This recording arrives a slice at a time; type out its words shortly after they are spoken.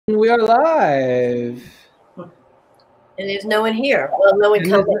We are live. And there's no one here. Well, no one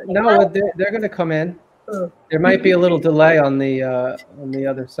comes in. No, they're going to come in. There might be a little delay on the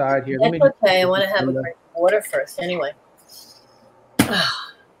other side here. That's okay. I want to have a drink of water first anyway. The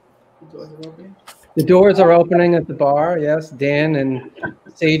doors are opening at the bar. Yes, Dan and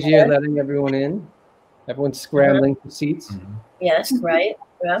Seiji are letting everyone in. Everyone's scrambling for seats. Yes, right.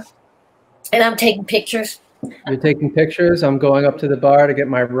 Yeah. And I'm taking pictures. You're taking pictures. I'm going up to the bar to get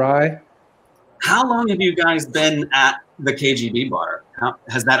my rye. How long have you guys been at the KGB Bar?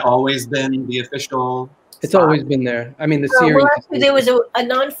 Has that always been the official? It's always been there. I mean, the series. Well, actually, there was a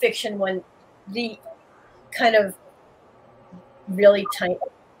nonfiction one. The kind of really tight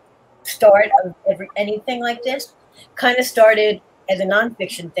start of anything like this kind of started as a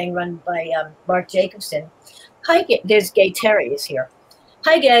nonfiction thing run by Mark Jacobson. Hi, there's Gay Terry is here.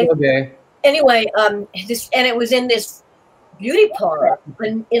 Hi, Gay. Okay. Anyway, and it was in this beauty parlor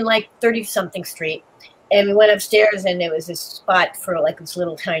in like 30-something street, and we went upstairs, and there was this spot for like this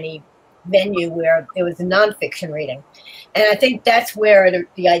little tiny venue where there was a nonfiction reading, and I think that's where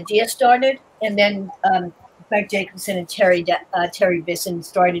the idea started. And then Mark Jacobson and Terry Bisson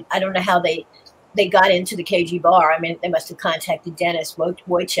started. I don't know how they got into the KG Bar. I mean, they must have contacted Dennis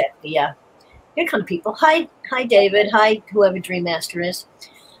Wojcik. Here come people. Hi, David. Hi, whoever Dream Master is.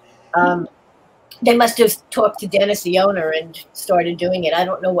 They must have talked to Dennis, the owner, and started doing it. I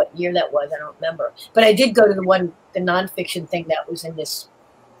don't know what year that was. I don't remember. But I did go to the nonfiction thing that was in this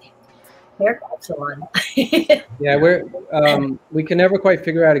haircut salon. Yeah, we can never quite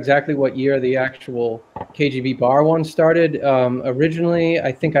figure out exactly what year the actual KGB Bar one started. Originally,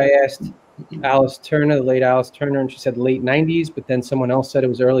 I think I asked Alice Turner, the late Alice Turner, and she said late 90s, but then someone else said it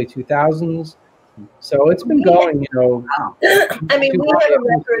was early 2000s. So it's been going, I mean, we have a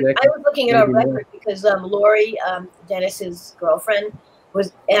record. I was looking at our record because Lori, Dennis's girlfriend,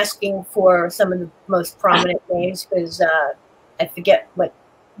 was asking for some of the most prominent names because I forget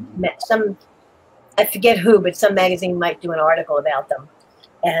who, but some magazine might do an article about them,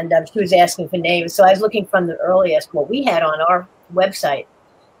 and she was asking for names. So I was looking from the earliest what we had on our website,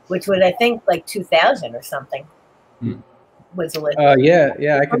 which was I think like 2000 or something. Was the list.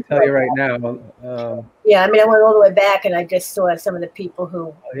 Yeah, I can tell you right now. Yeah, I mean, I went all the way back, and I just saw some of the people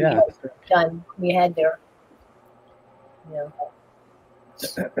who we had there. Hi,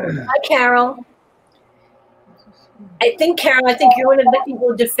 Carol. I think you're one of the people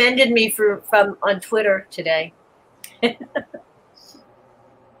who defended me from on Twitter today.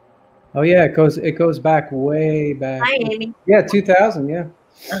 Oh yeah, it goes back way back. Hi, Amy. Yeah, 2000. Yeah.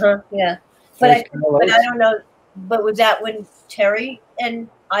 Yeah, but I don't know. But was that when Terry and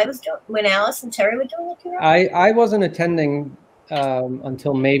when Alice and Terry were doing it? I wasn't attending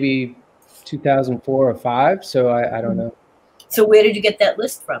until maybe 2004 or 5, so I don't know. So where did you get that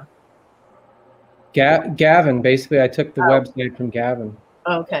list from? Gavin, basically, I took the website from Gavin.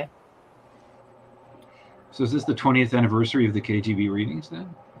 Oh, okay. So is this the 20th anniversary of the KGB readings then?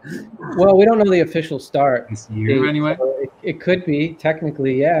 Well, we don't know the official start. This year, anyway? So it could be,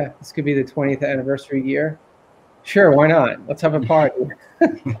 technically, yeah. This could be the 20th anniversary year. Sure, why not? Let's have a party.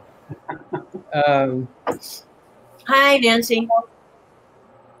 Hi, Nancy.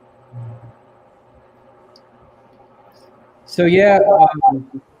 So yeah,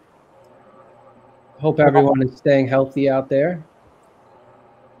 hope everyone is staying healthy out there.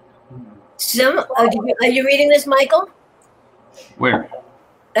 Are you reading this, Michael? Where?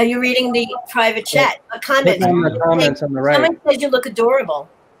 Are you reading the private chat? Comments. The comments on the right. Someone says you look adorable.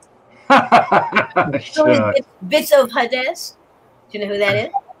 Bits of Hades. Do you know who that is?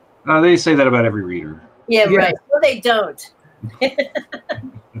 They say that about every reader. Yeah, right. Well, they don't.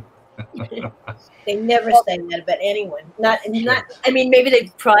 They never say that about anyone. Not. I mean, maybe they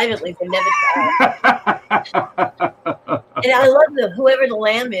privately, but never. And I love whoever the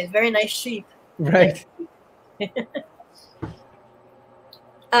lamb is. Very nice sheep. Right.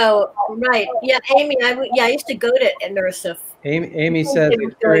 Oh, right. Yeah, Amy. I used to go to Nursif. Amy said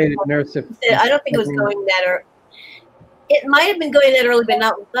Nursif. I don't think it was going that early. It might have been going that early, but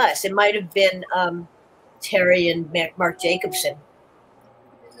not with us. It might have been Terry and Mark Jacobson.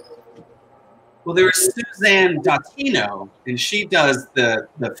 Well, there was Suzanne Dattino, and she does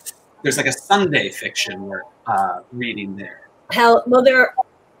there's like a Sunday fiction reading there. Okay.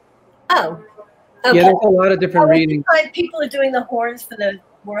 Yeah, there's a lot of different readings. People are doing the horns for the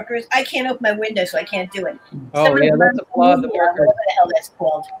workers. I can't open my window, so I can't do it. Let's applaud the workers. Whatever the hell that's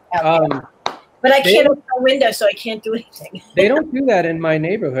called. But I can't open my window, so I can't do anything. They don't do that in my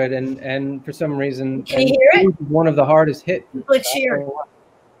neighborhood, and for some reason, can you hear it? One of the hardest hit. People are cheering.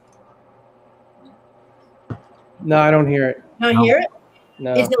 No, I don't hear it. Don't hear it?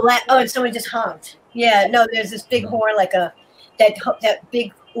 No. It's the and someone just honked. Yeah, no, there's this big horn, like that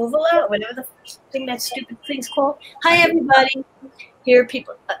big uvula, whatever the thing that stupid thing's called. Hi, everybody. Here,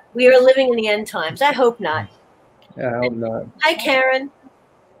 people. We are living in the end times. I hope not. Yeah, I hope not. Hi, Karen.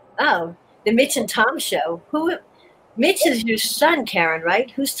 Oh, the Mitch and Tom show. Who? Mitch is your son, Karen, right?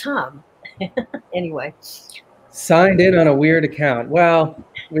 Who's Tom? Anyway. Signed in on a weird account. Well,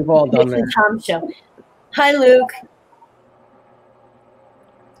 we've all done Mitch that. and Tom show. Hi, Luke.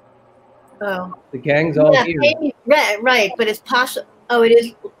 Oh. The gang's all here. Amy, right, but it's possible. Oh, it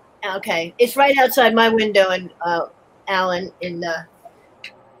is. Okay, it's right outside my window in Allen in the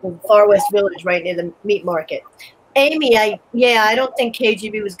Far West Village, right near the meat market. Amy, I don't think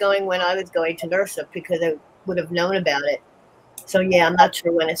KGB was going when I was going to Nursa because I would have known about it. So yeah, I'm not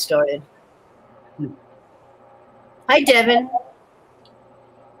sure when it started. Hi, Devin.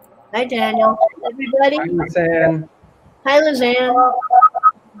 Hi, Daniel. Everybody. Hi, Lizanne. Hi, Lizanne.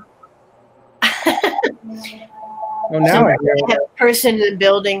 Oh, now I hear. I have a person in the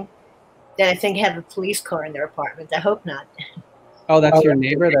building that I think have a police car in their apartment. I hope not. Oh, that's your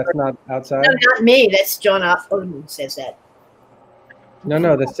neighbor? That's not outside? No, not me. That's John Odin says that. No, I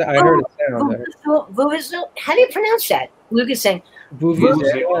heard a sound. Vuvuzela? How do you pronounce that? Luke is saying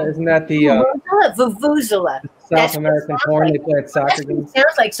Vuvuzela? Isn't that the Vuvuzela. South American horn they play at soccer games?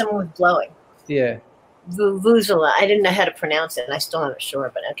 Sounds like someone was blowing. Yeah. Vuvuzela. I didn't know how to pronounce it, and I still not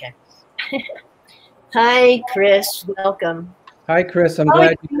sure, but okay. Hi, Chris. Welcome. Hi, Chris. I'm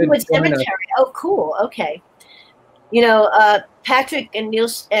glad you could join Cemetery. us. Oh, cool. Okay. You know, Patrick and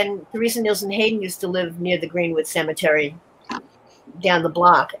Theresa Nielsen Hayden used to live near the Greenwood Cemetery down the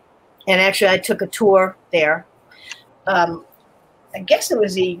block. And actually, I took a tour there. I guess it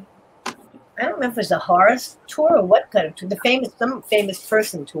was I don't remember if it was the Horrors tour or what kind of tour. Some famous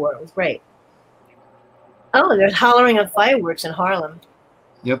person tour. It was great. Oh, there's hollering of fireworks in Harlem.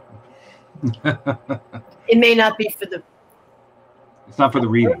 Yep. It may not be for the... It's not for the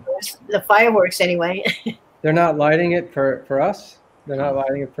reading. The fireworks, anyway. They're not lighting it for us? They're not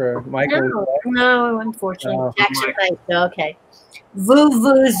lighting it for Michael? No, unfortunately. Jackson Heights. Okay.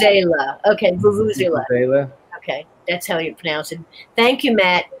 Vuvuzela. Okay, Vuvuzela. Vuvuzela. Okay, that's how you pronounce it. Thank you,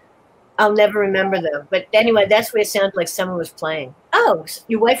 Matt. I'll never remember them. But anyway, that's where it sounded like someone was playing. Oh,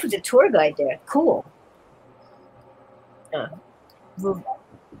 your wife was a tour guide there. Cool.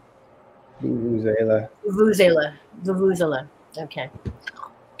 Vuvuzela. Vuvuzela. Okay.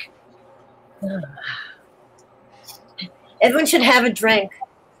 Everyone should have a drink.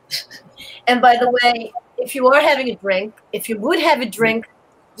 And by the way, if you are having a drink, if you would have a drink,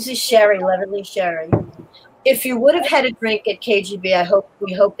 this is Sherry, Leverly Sherry. If you would have had a drink at KGB,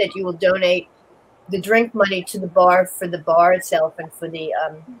 we hope that you will donate the drink money to the bar for the bar itself and for the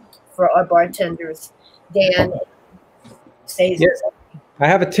for our bartenders. Dan says I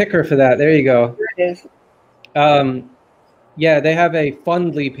have a ticker for that. There you go. There it is. Yeah, they have a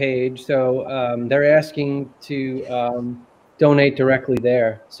Fundly page, so they're asking to donate directly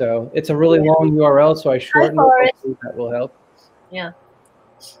there. So it's a really long URL, so I shortened it. Hopefully that will help. Yeah.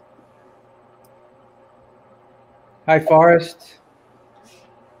 Hi, Forrest.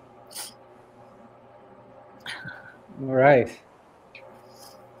 All right.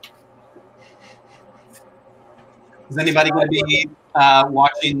 Is anybody going to be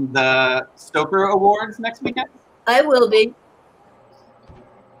watching the Stoker Awards next weekend? I will be.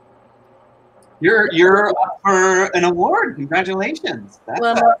 You're up for an award. Congratulations.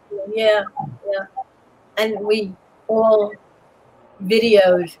 Yeah. And we all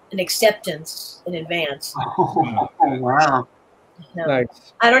videoed an acceptance in advance. Oh, wow. No,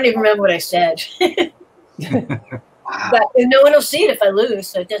 Nice. I don't even remember what I said. But no one will see it if I lose,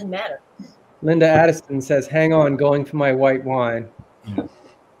 so it doesn't matter. Linda Addison says, hang on, going for my white wine.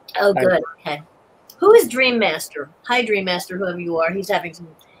 Oh, good. Okay. Who is Dream Master? Hi, Dream Master, whoever you are.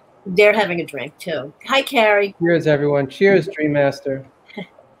 They're having a drink, too. Hi, Carrie. Cheers, everyone. Cheers, Dream Master.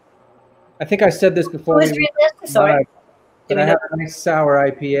 I think I said this before. Who is Dream Master? Sorry. But I have a nice sour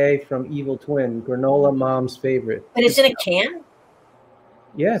IPA from Evil Twin, granola mom's favorite. But it's in a can?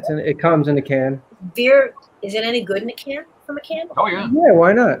 Yeah, it comes in a can. Beer, is it any good in a can? From a can? Oh, yeah. Yeah,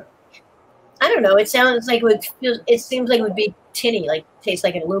 why not? I don't know. It sounds like it seems like it would be tinny, like tastes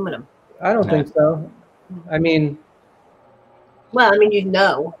like aluminum. I don't think so. I mean, well, I mean, you'd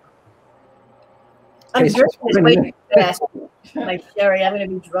know. I'm drinking this way too fast. Like Sherry, I'm going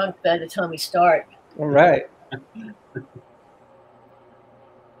to be drunk by the time we start. All right.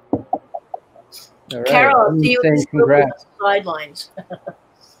 All right. Carol, see you saying congrats. Sidelines.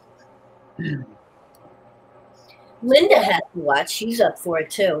 Linda has to watch. She's up for it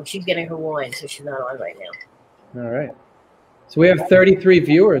too. She's getting her wine, so she's not on right now. All right. So we have 33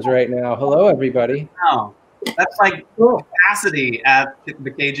 viewers right now. Hello, everybody. Wow. That's like capacity at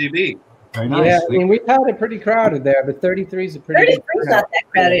the KGB. Very nice. Yeah, I mean, we've had it pretty crowded there, but 33 is a pretty 33 good is not that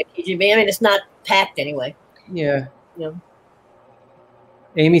crowded at KGB. I mean, it's not packed anyway. Yeah. You know.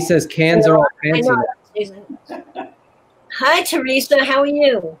 Amy says cans are all fancy. Hi, Teresa. How are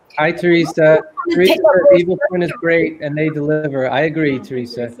you? Hi, Teresa. Teresa, Evil Twin is great, and they deliver. I agree,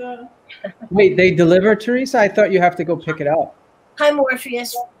 Teresa. Wait, they deliver, Teresa? I thought you have to go pick it up. Hi,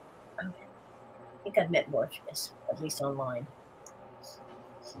 Morpheus. I think I've met Morpheus, at least online.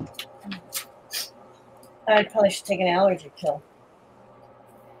 I probably should take an allergy pill.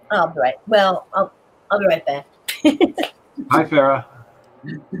 I'll be right. Well, I'll be right back. Hi, Farah.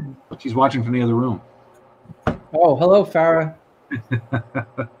 She's watching from the other room. Oh, hello, Farah.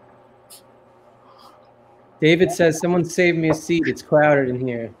 David says, someone save me a seat. It's crowded in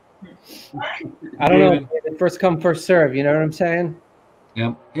here. I don't know. First come, first serve. You know what I'm saying?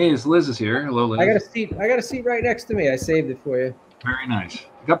 Yep. Hey, Liz is here. Hello, Liz. I got a seat right next to me. I saved it for you. Very nice.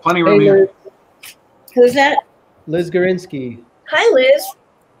 You got plenty of room here. Who's that? Liz Gorinsky. Hi, Liz.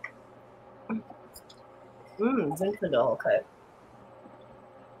 Zinfandel, okay.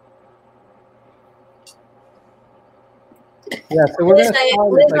 Yeah, so we're Liz,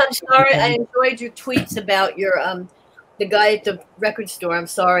 gonna I'm sorry. I enjoyed your tweets about your the guy at the record store. I'm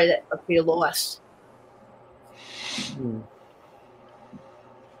sorry that for your loss.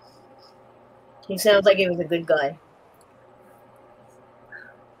 He sounds like he was a good guy.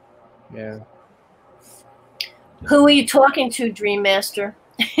 Yeah. Who are you talking to, Dream Master?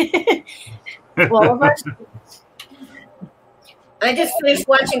 All of us. I just finished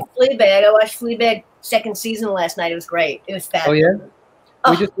watching Fleabag. I watched Fleabag second season last night. It was great. It was fabulous. Oh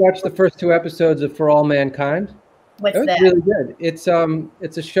yeah. We just watched the first 2 episodes of For All Mankind. What's it was that? really good. It's a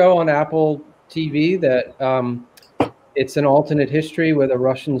show on Apple TV that it's an alternate history where the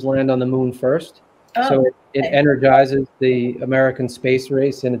Russians land on the moon first. Oh, so it energizes the American space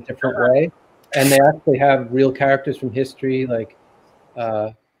race in a different way. And they actually have real characters from history, like,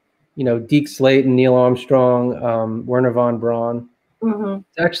 Deke Slayton, Neil Armstrong, Werner von Braun. Mm-hmm.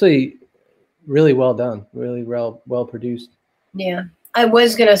 It's actually really well done, really well produced. Yeah. I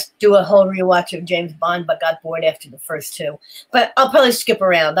was going to do a whole rewatch of James Bond, but got bored after the first 2. But I'll probably skip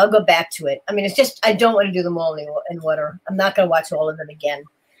around. I'll go back to it. I mean, it's just, I don't want to do them all in order. I'm not going to watch all of them again.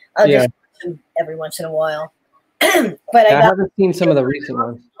 I'll just watch them every once in a while. But I haven't seen some of the recent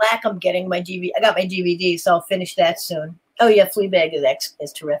ones. Black, I'm getting my DVD. I got my DVD, so I'll finish that soon. Oh, yeah, Fleabag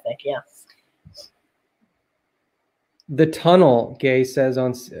is terrific, yeah. The Tunnel, Gay says,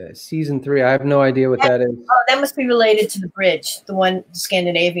 on season 3. I have no idea what that is. Oh, that must be related to The Bridge, the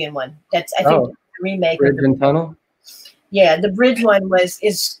Scandinavian one. That's, I think, the remake. Bridge and Tunnel? Yeah, the Bridge one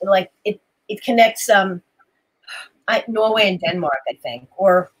is like, it connects Norway and Denmark, I think,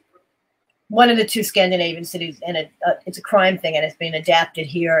 or one of the 2 Scandinavian cities, and it's a crime thing, and it's been adapted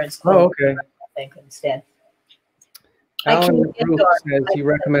here. It's called, okay. I think, instead. Alan says he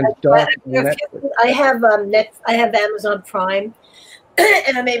recommends Dark on Netflix. I have Amazon Prime,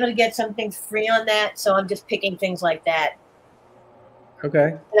 and I'm able to get some things free on that, so I'm just picking things like that. Okay.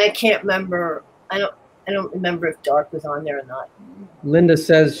 And I can't remember. I don't remember if Dark was on there or not. Linda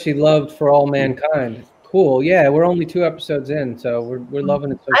says she loved For All Mankind. Cool. Yeah, we're only 2 episodes in, so we're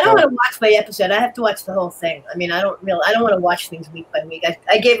loving it so far. I don't want to watch by episode. I have to watch the whole thing. I mean, I don't want to watch things week by week.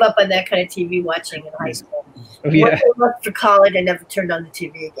 I gave up on that kind of TV watching in high school. Yeah. Once I left for college, I never turned on the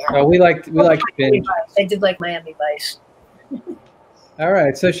TV again. Oh, we like binge. I did like Miami Vice. All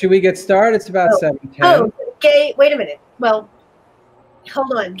right, so should we get started? It's about 7:10. Oh, Gay, wait a minute. Well,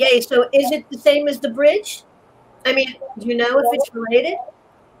 hold on. Gay, so is it the same as The Bridge? I mean, do you know if it's related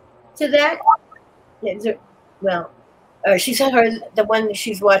to that? She said the one that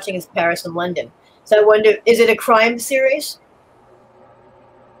she's watching is Paris and London. So I wonder, is it a crime series?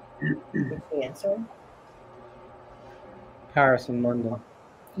 What's the answer? Paris and London.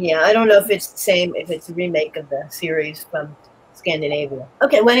 Yeah, I don't know if it's the same, if it's a remake of the series from Scandinavia.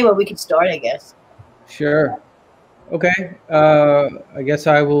 Okay, well, anyway, we can start, I guess. Sure. Okay. I guess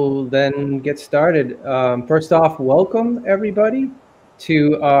I will then get started. First off, welcome everybody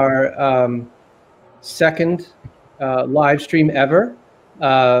to our second live stream ever.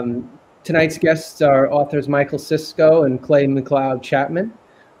 Tonight's guests are authors Michael Cisco and Clay McLeod Chapman.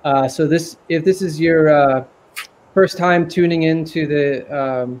 So if this is your first time tuning into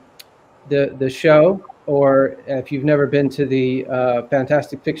the show, or if you've never been to the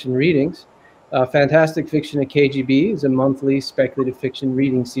Fantastic Fiction readings, Fantastic Fiction at KGB is a monthly speculative fiction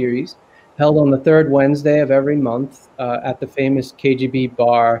reading series held on the 3rd Wednesday of every month at the famous KGB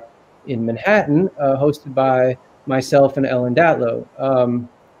Bar in Manhattan, hosted by myself and Ellen Datlow.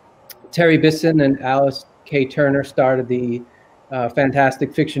 Terry Bisson and Alice K. Turner started the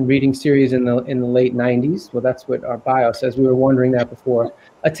fantastic fiction reading series in the late 90s. Well, that's what our bio says. We were wondering that before.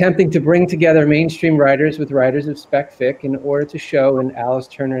 Attempting to bring together mainstream writers with writers of spec fic in order to show, in Alice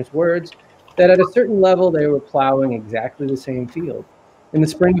Turner's words, that at a certain level they were plowing exactly the same field. In the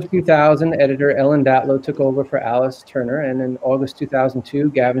spring of 2000, editor Ellen Datlow took over for Alice Turner, and in August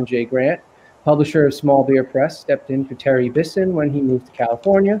 2002, Gavin J. Grant, publisher of Small Beer Press, stepped in for Terry Bisson when he moved to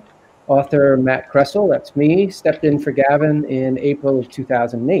California. Author Matt Kressel, that's me, stepped in for Gavin in April of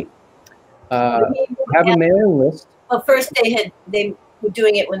 2008. Have a mailing list. Well, first they were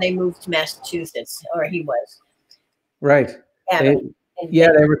doing it when they moved to Massachusetts, or he was. Right. They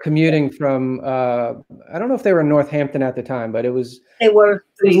were commuting from, I don't know if they were in Northampton at the time, but it was a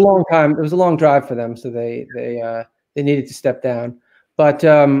long time. It was a long drive for them, so they needed to step down. But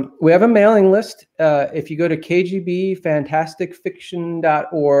we have a mailing list. If you go to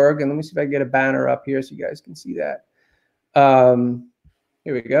kgbfantasticfiction.org, and let me see if I can get a banner up here so you guys can see that.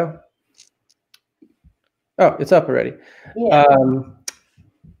 Here we go. Oh, it's up already. Yeah.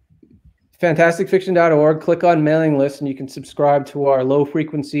 Fantasticfiction.org, click on mailing list, and you can subscribe to our low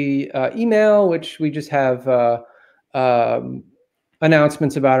frequency email, which we just have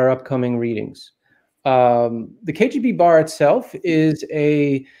announcements about our upcoming readings. The KGB Bar itself is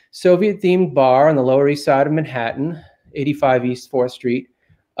a Soviet-themed bar on the Lower East Side of Manhattan, 85 East 4th Street.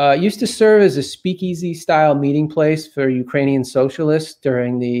 Used to serve as a speakeasy-style meeting place for Ukrainian socialists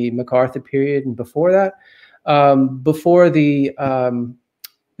during the MacArthur period and before that. Before the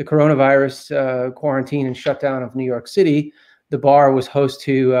coronavirus quarantine and shutdown of New York City, the bar was host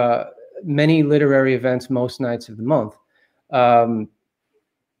to many literary events most nights of the month.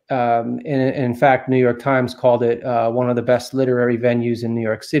 In fact, New York Times called it one of the best literary venues in New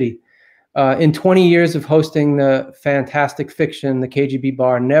York City. In 20 years of hosting the fantastic fiction, the KGB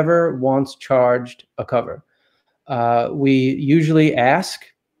Bar never once charged a cover. We usually ask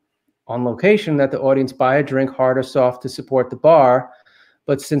on location that the audience buy a drink, hard or soft, to support the bar.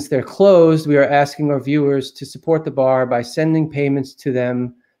 But since they're closed, we are asking our viewers to support the bar by sending payments to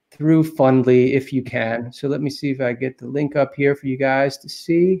them through Fundly if you can. So let me see if I get the link up here for you guys to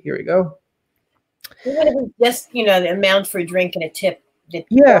see. Here we go. Even if it's just, the amount for a drink and a tip.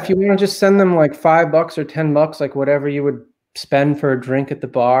 Yeah, if you want to just send them like $5 or $10, like whatever you would spend for a drink at the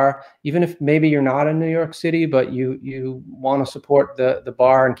bar, even if maybe you're not in New York City, but you want to support the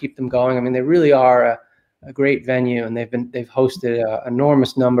bar and keep them going. I mean, they really are a great venue, and they've hosted an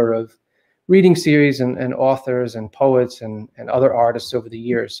enormous number of reading series and authors and poets and other artists over the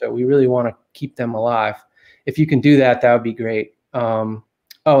years. So we really want to keep them alive. If you can do that, that would be great.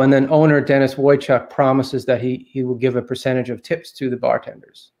 Oh, and then owner Dennis Wojciech promises that he will give a percentage of tips to the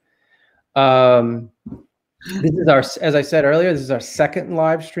bartenders. This is as I said earlier, this is our second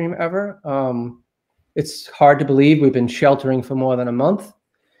live stream ever. It's hard to believe we've been sheltering for more than a month.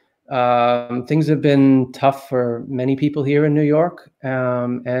 Things have been tough for many people here in New York,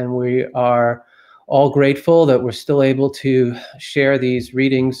 and we are all grateful that we're still able to share these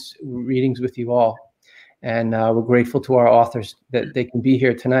readings with you all. And we're grateful to our authors that they can be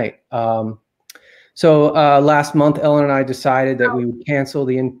here tonight. So last month, Ellen and I decided that we would cancel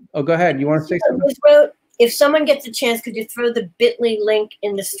oh, go ahead. You want to say something? If someone gets a chance, could you throw the bit.ly link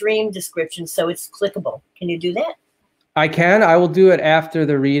in the stream description so it's clickable? Can you do that? I can. I will do it after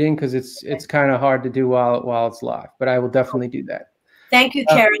the reading because it's kind of hard to do while it's live, but I will definitely do that. Thank you,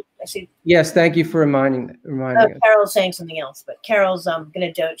 Carol. Yes, thank you for reminding us. Carol's saying something else, but Carol's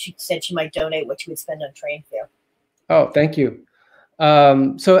gonna donate. She said she might donate what she would spend on train fare. Oh, thank you.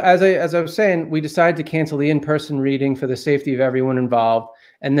 So as I was saying, we decided to cancel the in-person reading for the safety of everyone involved,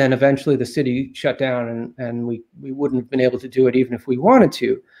 and then eventually the city shut down, and we wouldn't have been able to do it even if we wanted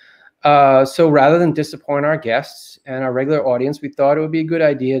to. So rather than disappoint our guests and our regular audience, we thought it would be a good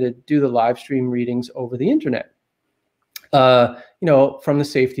idea to do the live stream readings over the internet. From the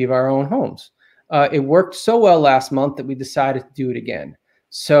safety of our own homes. It worked so well last month that we decided to do it again.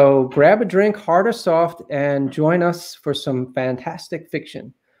 So grab a drink, hard or soft, and join us for some fantastic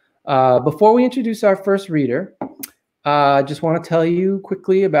fiction. Before we introduce our first reader, I just want to tell you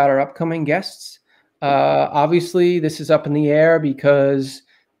quickly about our upcoming guests. Obviously, this is up in the air because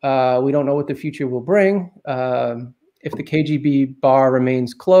we don't know what the future will bring. If the KGB Bar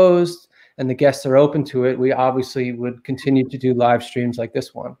remains closed, and the guests are open to it, we obviously would continue to do live streams like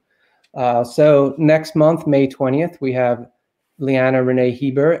this one. So next month, May 20th, we have Leanna Renee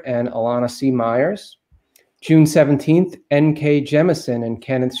Heber and Alana C. Myers. June 17th, N.K. Jemison and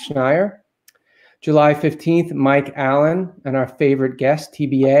Kenneth Schneier. July 15th, Mike Allen and our favorite guest,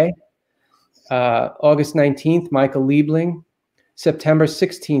 TBA. August 19th, Michael Liebling. September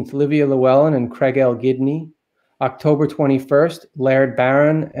 16th, Livia Llewellyn and Craig L. Gidney. October 21st, Laird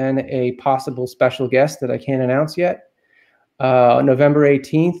Barron and a possible special guest that I can't announce yet. November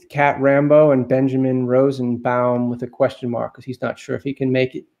 18th, Kat Rambo and Benjamin Rosenbaum with a question mark because he's not sure if he can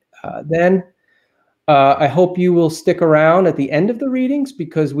make it then. I hope you will stick around at the end of the readings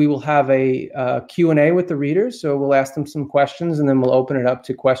because we will have a Q&A with the readers. So we'll ask them some questions and then we'll open it up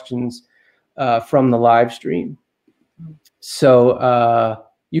to questions from the live stream. So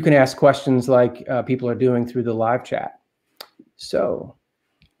you can ask questions like people are doing through the live chat. So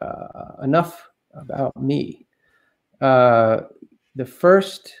enough about me. The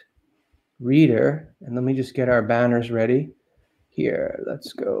first reader, and let me just get our banners ready. Here,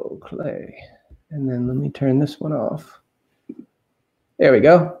 let's go, Clay. And then let me turn this one off. There we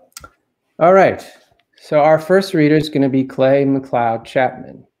go. All right. So our first reader is going to be Clay McLeod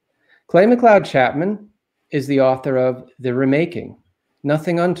Chapman. Clay McLeod Chapman is the author of The Remaking,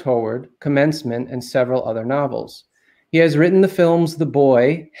 Nothing Untoward, Commencement, and several other novels. He has written the films The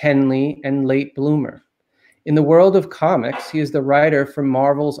Boy, Henley, and Late Bloomer. In the world of comics, he is the writer for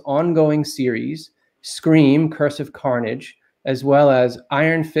Marvel's ongoing series, Scream, Curse of Carnage, as well as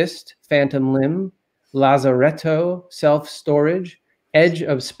Iron Fist, Phantom Limb, Lazaretto, Self-Storage, Edge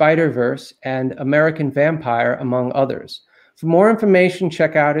of Spider-Verse, and American Vampire, among others. For more information,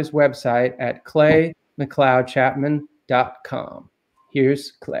 check out his website at claymcleodchapman.com.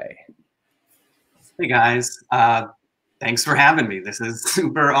 Here's Clay. Hey guys, thanks for having me. This is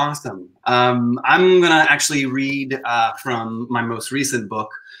super awesome. I'm gonna actually read from my most recent book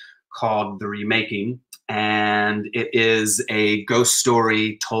called The Remaking, and it is a ghost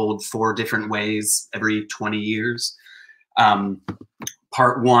story told 4 different ways every 20 years.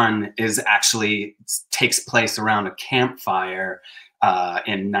 Part 1 is actually takes place around a campfire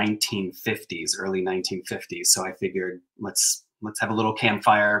in 1950s, early 1950s. So I figured let's have a little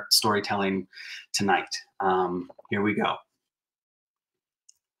campfire storytelling tonight. Here we go.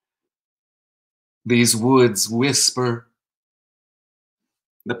 These woods whisper.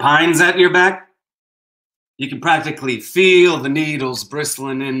 The pines at your back. You can practically feel the needles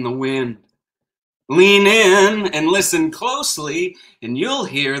bristling in the wind. Lean in and listen closely, and you'll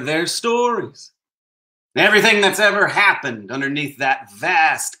hear their stories. Everything that's ever happened underneath that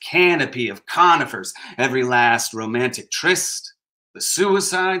vast canopy of conifers, every last romantic tryst, the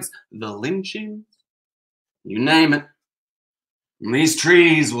suicides, the lynchings, you name it. And these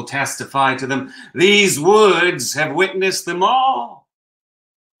trees will testify to them. These woods have witnessed them all.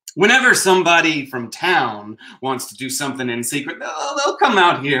 Whenever somebody from town wants to do something in secret, they'll come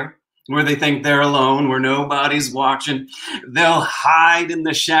out here where they think they're alone, where nobody's watching. They'll hide in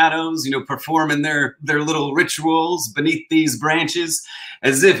the shadows, you know, performing their little rituals beneath these branches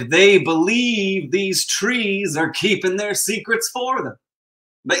as if they believe these trees are keeping their secrets for them.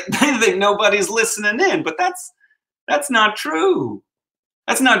 They think nobody's listening in, but that's not true.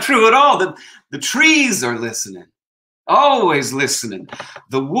 That's not true at all. The trees are listening, always listening.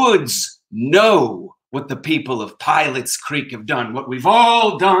 The woods know what the people of Pilot's Creek have done, what we've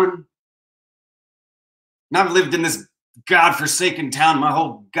all done. I've lived in this godforsaken town my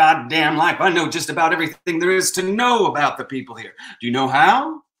whole goddamn life. I know just about everything there is to know about the people here. Do you know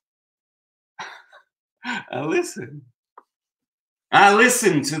how? I listen. I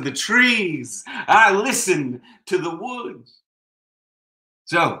listen to the trees. I listen to the woods.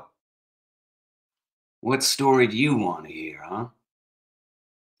 So, what story do you want to hear, huh?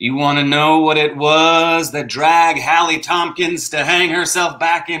 You want to know what it was that dragged Hallie Tompkins to hang herself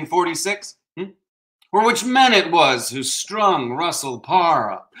back in 46? Or which men it was who strung Russell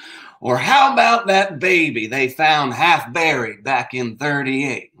Parr up? Or how about that baby they found half buried back in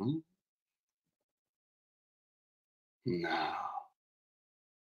 38? No.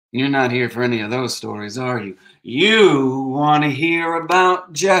 You're not here for any of those stories, are you? You want to hear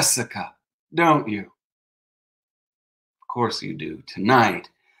about Jessica, don't you? Of course you do. Tonight,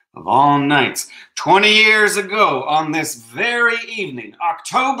 of all nights, 20 years ago on this very evening,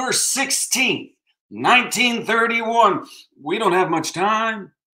 October 16th, 1931. We don't have much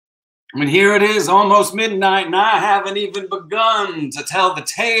time. I mean, here it is, almost midnight, and I haven't even begun to tell the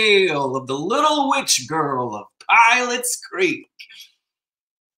tale of the little witch girl of Pilot's Creek.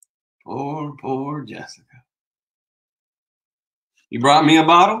 Poor Jessica. You brought me a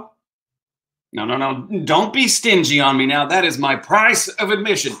bottle? No. Don't be stingy on me now. That is my price of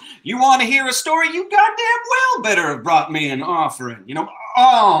admission. You want to hear a story? You goddamn well better have brought me an offering. You know,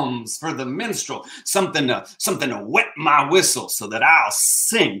 alms for the minstrel. Something to wet my whistle so that I'll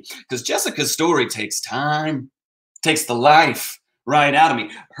sing. Because Jessica's story takes time. Takes the life right out of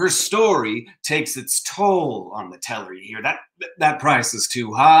me. Her story takes its toll on the teller. You hear that price is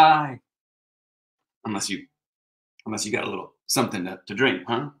too high. Unless you got a little something to drink,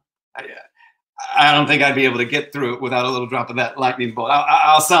 huh? I don't think I'd be able to get through it without a little drop of that lightning bolt.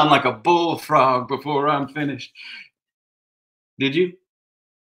 I'll sound like a bullfrog before I'm finished. Did you?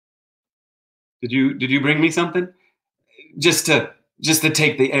 Did you bring me something? Just to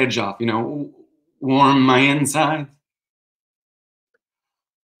take the edge off, you know, warm my inside.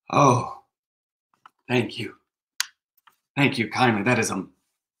 Oh, thank you. Thank you kindly. That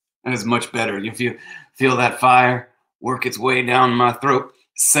is much better. You feel that fire work its way down my throat,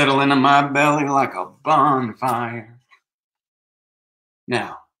 settle into my belly like a bonfire.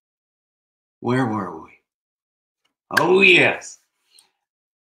 Now, where were we? Oh, yes.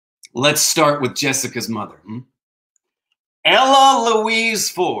 Let's start with Jessica's mother. Ella Louise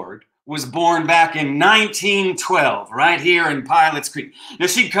Ford was born back in 1912, right here in Pilots Creek. Now,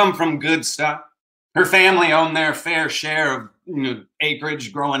 she'd come from good stock. Her family owned their fair share of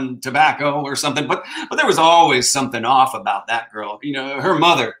acreage growing tobacco or something, but there was always something off about that girl. You know, her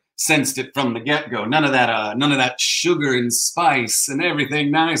mother sensed it from the get-go. None of that sugar and spice and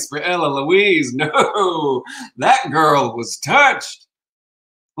everything nice for Ella Louise. No, that girl was touched.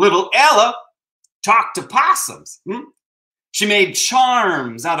 Little Ella talked to possums. She made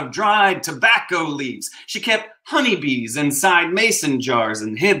charms out of dried tobacco leaves. She kept honeybees inside mason jars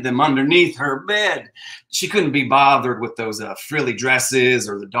and hid them underneath her bed. She couldn't be bothered with those frilly dresses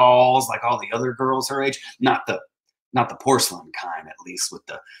or the dolls like all the other girls her age. Not the porcelain kind, at least, with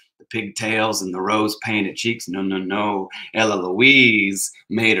the pigtails and the rose-painted cheeks. No. Ella Louise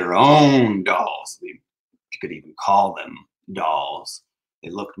made her own dolls. You could even call them dolls. They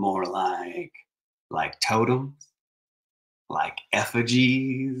looked more like totems, like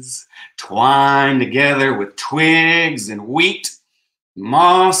effigies, twined together with twigs and wheat,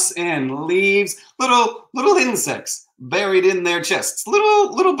 moss and leaves, little insects buried in their chests,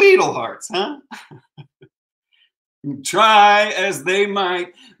 little beetle hearts, huh? Try as they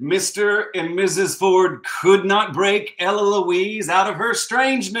might, Mr. and Mrs. Ford could not break Ella Louise out of her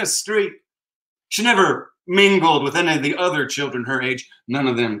strangeness streak. She never mingled with any of the other children her age. None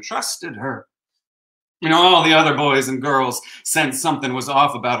of them trusted her. You know, all the other boys and girls sensed something was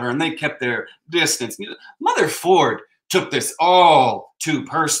off about her, and they kept their distance. Mother Ford took this all too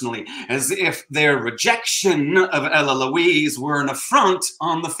personally, as if their rejection of Ella Louise were an affront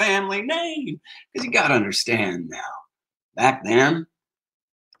on the family name. Because you got to understand now, back then,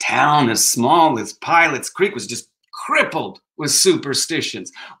 a town as small as Pilots Creek was just crippled with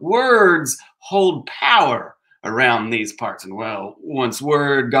superstitions. Words hold power around these parts. And well, once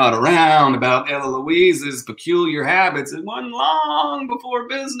word got around about Ella Louise's peculiar habits, it wasn't long before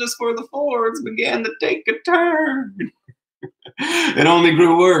business for the Fords began to take a turn. It only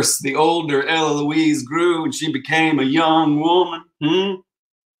grew worse the older Ella Louise grew and she became a young woman.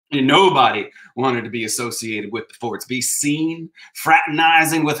 And nobody wanted to be associated with the Fords, be seen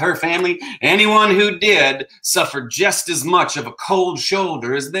fraternizing with her family. Anyone who did suffered just as much of a cold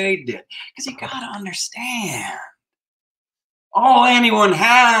shoulder as they did. Because you got to understand, all anyone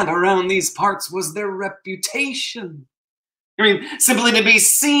had around these parts was their reputation. I mean, simply to be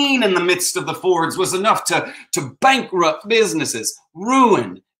seen in the midst of the Fords was enough to bankrupt businesses,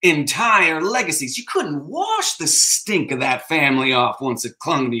 ruin entire legacies. You couldn't wash the stink of that family off once it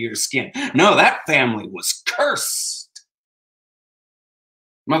clung to your skin. No, that family was cursed.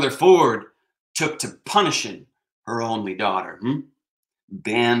 Mother Ford took to punishing her only daughter.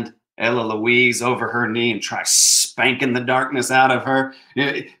 Bend Ella Louise over her knee and try spanking the darkness out of her,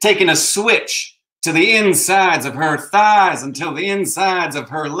 taking a switch to the insides of her thighs until the insides of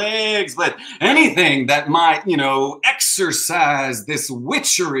her legs, but anything that might, exercise this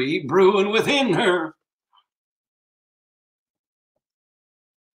witchery brewing within her.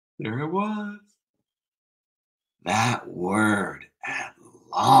 There it was. That word at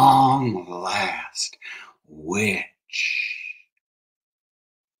long last, witch.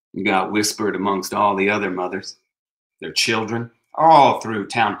 It got whispered amongst all the other mothers, their children, all through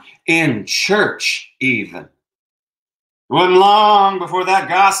town, in church even. It wasn't long before that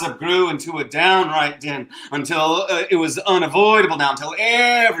gossip grew into a downright din, until it was unavoidable now, until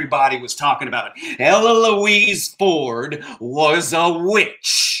everybody was talking about it. Ella Louise Ford was a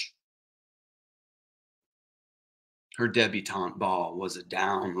witch. Her debutante ball was a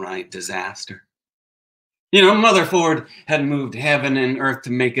downright disaster. Mother Ford had moved heaven and earth to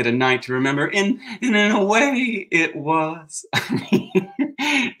make it a night to remember. And in a way, it was.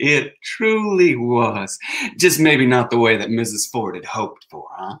 It truly was. Just maybe not the way that Mrs. Ford had hoped for,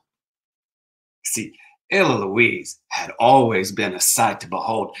 huh? See, Ella Louise had always been a sight to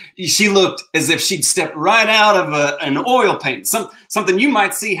behold. She looked as if she'd stepped right out of an oil painting, something you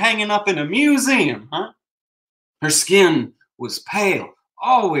might see hanging up in a museum, huh? Her skin was pale,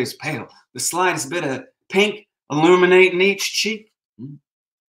 always pale, the slightest bit of pink illuminating each cheek.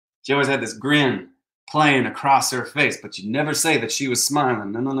 She always had this grin playing across her face, but you'd never say that she was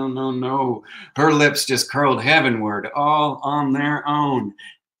smiling. No, no, no, no, no. Her lips just curled heavenward, all on their own.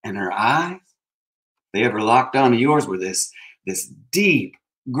 And her eyes, they ever locked onto yours, were this deep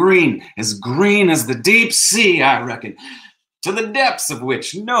green as the deep sea, I reckon, to the depths of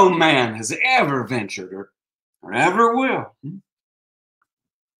which no man has ever ventured or ever will.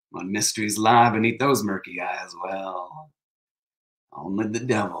 What mysteries lie beneath those murky eyes? Well, only the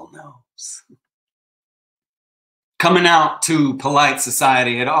devil knows. Coming out to polite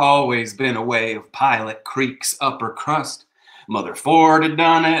society had always been a way of Pilot Creek's upper crust. Mother Ford had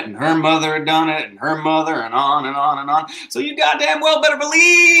done it, and her mother had done it, and her mother, and on and on and on. So you goddamn well better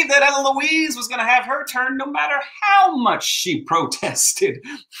believe that Ella Louise was going to have her turn no matter how much she protested.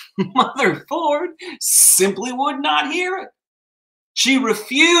 Mother Ford simply would not hear it. She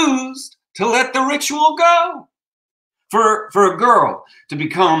refused to let the ritual go. For a girl to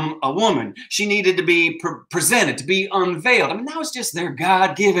become a woman, she needed to be presented, to be unveiled. I mean, that was just their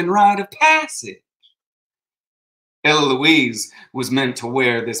God-given rite of passage. Ella Louise was meant to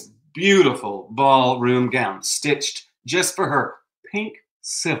wear this beautiful ballroom gown, stitched just for her, pink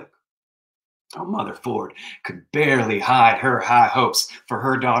silk. Oh, Mother Ford could barely hide her high hopes for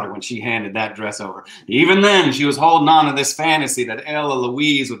her daughter when she handed that dress over. Even then, she was holding on to this fantasy that Ella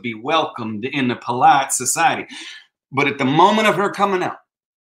Louise would be welcomed into polite society. But at the moment of her coming out,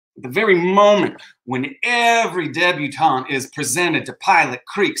 the very moment when every debutante is presented to Pilot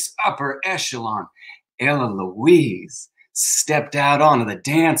Creek's upper echelon, Ella Louise stepped out onto the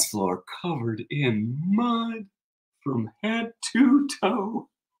dance floor covered in mud from head to toe.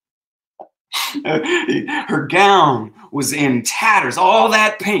 Her gown was in tatters, all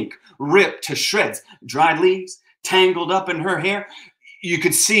that pink ripped to shreds, dried leaves tangled up in her hair. You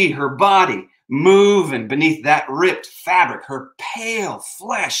could see her body moving beneath that ripped fabric, her pale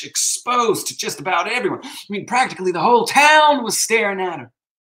flesh exposed to just about everyone. I mean, practically the whole town was staring at her.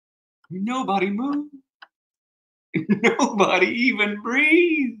 Nobody moved. Nobody even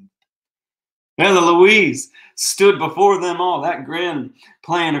breathed. Ella Louise stood before them all, that grin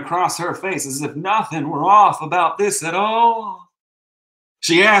playing across her face as if nothing were off about this at all.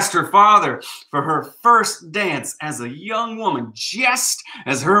 She asked her father for her first dance as a young woman, just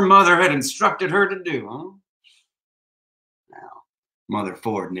as her mother had instructed her to do. Huh? Now, Mother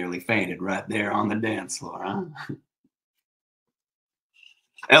Ford nearly fainted right there on the dance floor. Huh?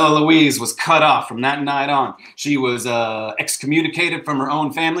 Ella Louise was cut off from that night on. She was excommunicated from her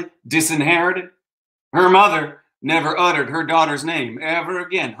own family, disinherited. Her mother never uttered her daughter's name ever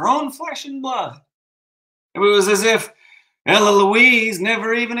again, her own flesh and blood. It was as if Ella Louise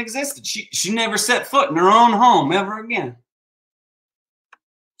never even existed. She never set foot in her own home ever again.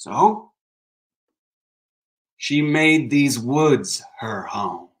 So she made these woods her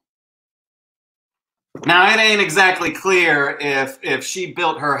home. Now, it ain't exactly clear if she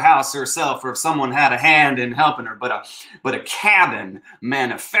built her house herself or if someone had a hand in helping her, but a cabin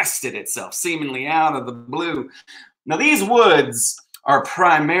manifested itself seemingly out of the blue. Now, these woods are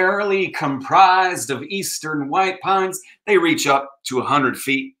primarily comprised of eastern white pines. They reach up to 100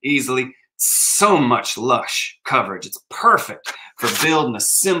 feet easily. So much lush coverage. It's perfect for building a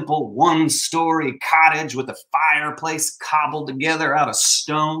simple one-story cottage with a fireplace cobbled together out of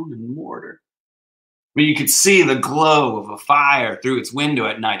stone and mortar. Where you could see the glow of a fire through its window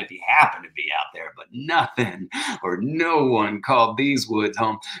at night if you happened to be out there, but nothing or no one called these woods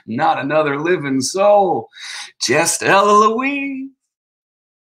home. Not another living soul. Just Ella Louise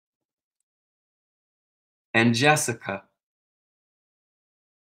and Jessica.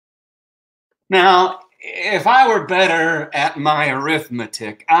 Now, if I were better at my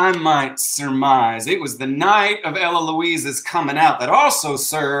arithmetic, I might surmise it was the night of Ella Louise's coming out that also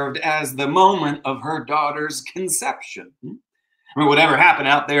served as the moment of her daughter's conception. I mean, whatever happened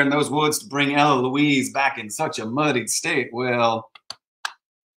out there in those woods to bring Ella Louise back in such a muddied state, well,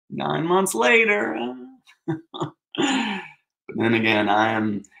 9 months later. But then again,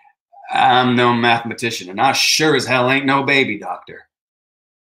 I'm no mathematician, and I sure as hell ain't no baby doctor.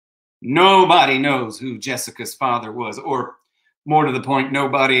 Nobody knows who Jessica's father was, or more to the point,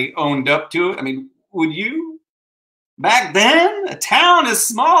 nobody owned up to it. I mean, would you? Back then, a town as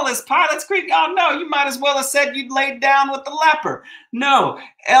small as Pilot's Creek? Oh no, you might as well have said you'd laid down with the leper. No,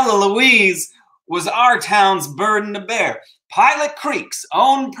 Ella Louise was our town's burden to bear. Pilot Creek's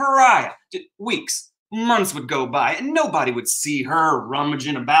own pariah. Weeks, Months would go by and nobody would see her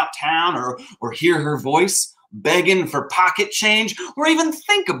rummaging about town or hear her voice begging for pocket change or even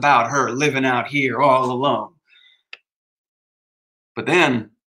think about her living out here all alone. But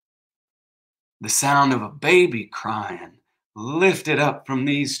then the sound of a baby crying lifted up from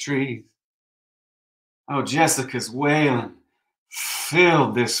these trees. Oh, Jessica's wailing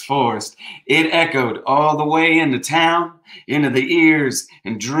filled this forest. It echoed all the way into town, into the ears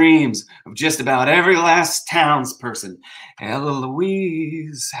and dreams of just about every last townsperson. Ella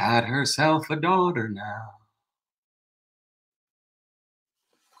Louise had herself a daughter now.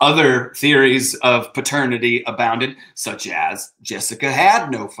 Other theories of paternity abounded, such as Jessica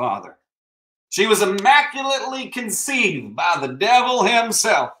had no father. She was immaculately conceived by the devil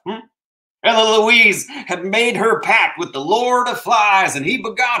himself. Ella Louise had made her pact with the Lord of Flies, and he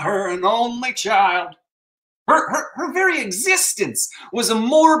begot her an only child. Her very existence was a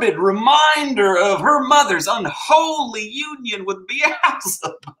morbid reminder of her mother's unholy union with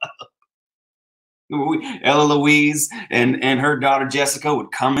Beelzebub. Ella Louise and her daughter Jessica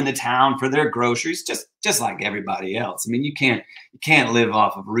would come into town for their groceries, just like everybody else. I mean, you can't live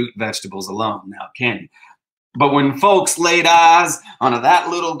off of root vegetables alone now, can you? But when folks laid eyes on that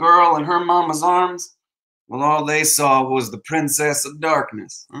little girl in her mama's arms, well, all they saw was the Princess of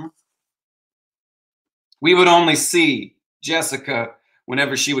Darkness. We would only see Jessica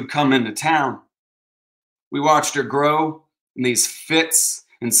whenever she would come into town. We watched her grow in these fits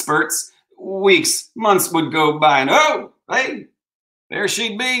and spurts. Weeks, months would go by, and oh, hey, there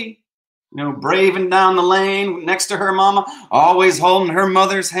she'd be, braving down the lane next to her mama, always holding her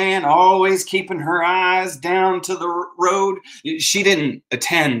mother's hand, always keeping her eyes down to the road. She didn't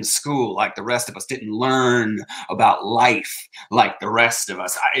attend school like the rest of us, didn't learn about life like the rest of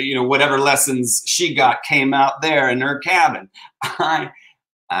us. Whatever lessons she got came out there in her cabin. I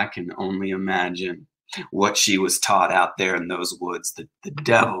can only imagine what she was taught out there in those woods, the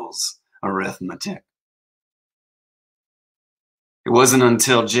devil's arithmetic. It wasn't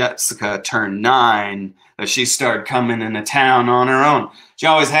until Jessica turned 9 that she started coming into town on her own. She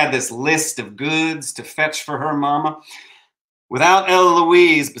always had this list of goods to fetch for her mama. Without Ella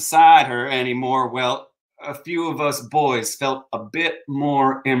Louise beside her anymore, well, a few of us boys felt a bit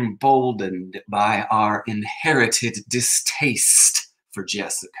more emboldened by our inherited distaste for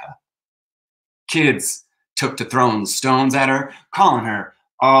Jessica. Kids took to throwing stones at her, calling her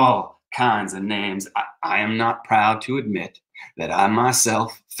all kinds of names. I am not proud to admit that I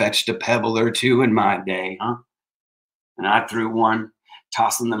myself fetched a pebble or two in my day, and I threw one,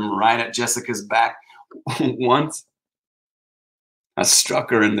 tossing them right at Jessica's back. Once, I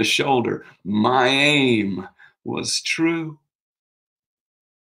struck her in the shoulder. My aim was true.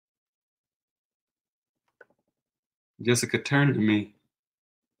 Jessica turned to me.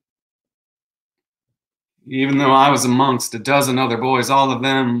 Even though I was amongst a dozen other boys, all of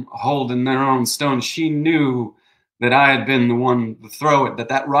them holding their own stones, she knew that I had been the one to throw it,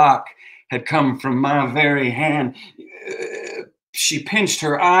 that rock had come from my very hand. She pinched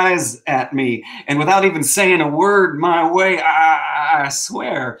her eyes at me, and without even saying a word my way, I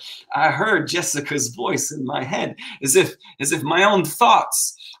swear I heard Jessica's voice in my head, as if my own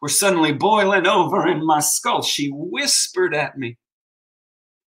thoughts were suddenly boiling over in my skull. She whispered at me,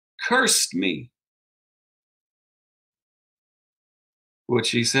 cursed me. What'd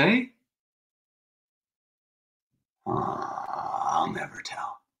she say? I'll never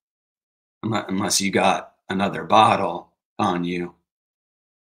tell. Unless you got another bottle on you.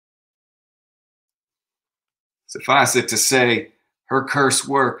 Suffice it to say, her curse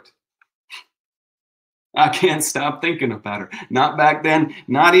worked. I can't stop thinking about her. Not back then,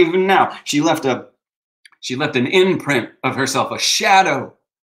 not even now. She left an imprint of herself, a shadow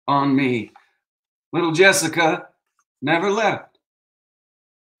on me. Little Jessica never left.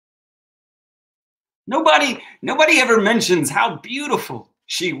 Nobody ever mentions how beautiful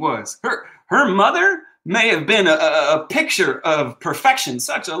she was. Her mother may have been a picture of perfection,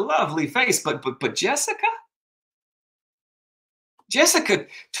 such a lovely face, but Jessica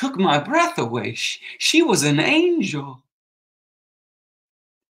took my breath away. She was an angel.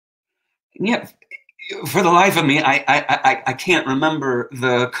 And yet, for the life of me, I can't remember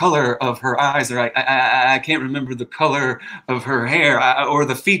the color of her eyes, or I can't remember the color of her hair, or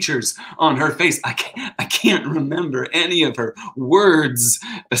the features on her face. I can't remember any of her words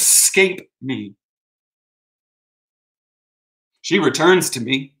escape me. She returns to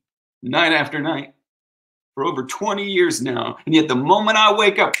me night after night for over 20 years now, and yet the moment I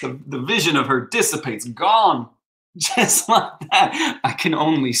wake up, the vision of her dissipates, gone. Just like that, I can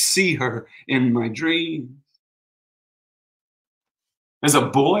only see her in my dreams. As a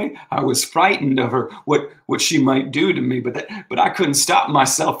boy, I was frightened of her, what she might do to me, but I couldn't stop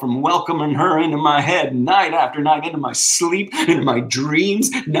myself from welcoming her into my head night after night, into my sleep, into my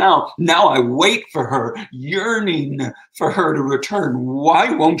dreams. Now I wait for her, yearning for her to return. Why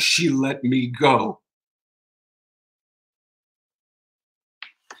won't she let me go?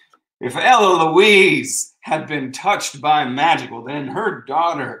 If Ella Louise had been touched by magic, well, then her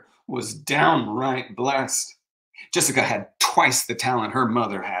daughter was downright blessed. Jessica had twice the talent her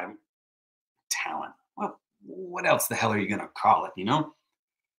mother had. Talent? Well, what else the hell are you going to call it, you know?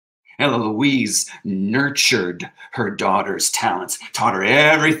 Ella Louise nurtured her daughter's talents, taught her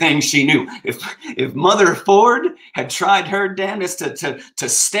everything she knew. If Mother Ford had tried her damnedest to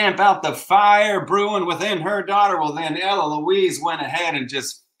stamp out the fire brewing within her daughter, well, then Ella Louise went ahead and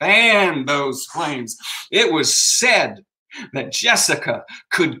just fanned those flames. It was said that Jessica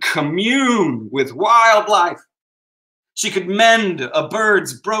could commune with wildlife. She could mend a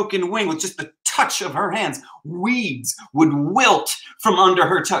bird's broken wing with just the touch of her hands. Weeds would wilt from under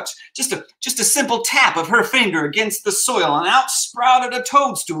her touch. Just a simple tap of her finger against the soil, and out sprouted a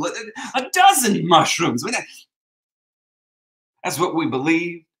toadstool, a dozen mushrooms. That's what we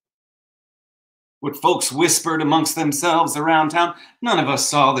believed. What folks whispered amongst themselves around town. None of us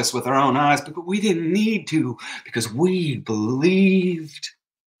saw this with our own eyes, but we didn't need to, because we believed.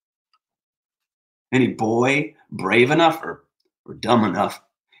 Any boy brave enough or dumb enough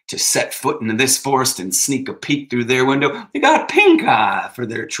to set foot into this forest and sneak a peek through their window, they got pink eye for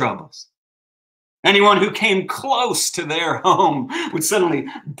their troubles. Anyone who came close to their home would suddenly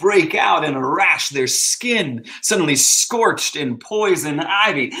break out in a rash, their skin suddenly scorched in poison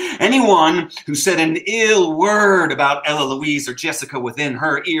ivy. Anyone who said an ill word about Ella Louise or Jessica within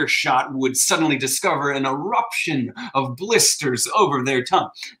her earshot would suddenly discover an eruption of blisters over their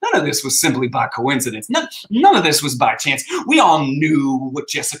tongue. None of this was simply by coincidence. None of this was by chance. We all knew what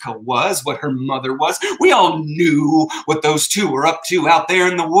Jessica was, what her mother was. We all knew what those two were up to out there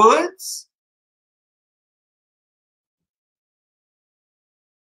in the woods.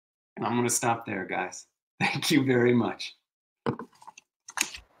 I'm going to stop there, guys. Thank you very much.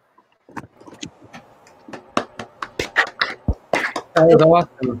 That was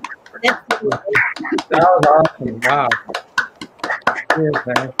awesome. That was awesome. Wow. Cheers,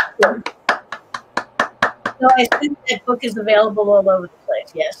 man. So I assume that book is available all over the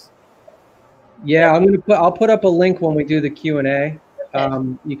place. Yes. Yeah, I'll put up a link when we do the Q&A.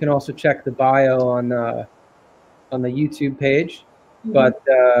 Okay. You can also check the bio on the YouTube page. Mm-hmm. But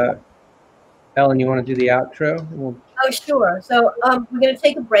Ellen, you want to do the outro? Oh, sure. So we're going to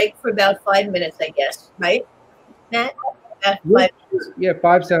take a break for about 5 minutes, I guess, right, Matt? About 5 minutes. Yeah,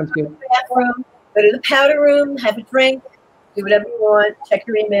 5 sounds good. Bathroom, go to the powder room, have a drink, do whatever you want, check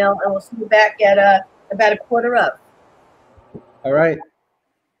your email, and we'll see you back at about 1:15. All right.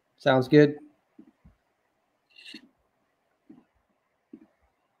 Sounds good.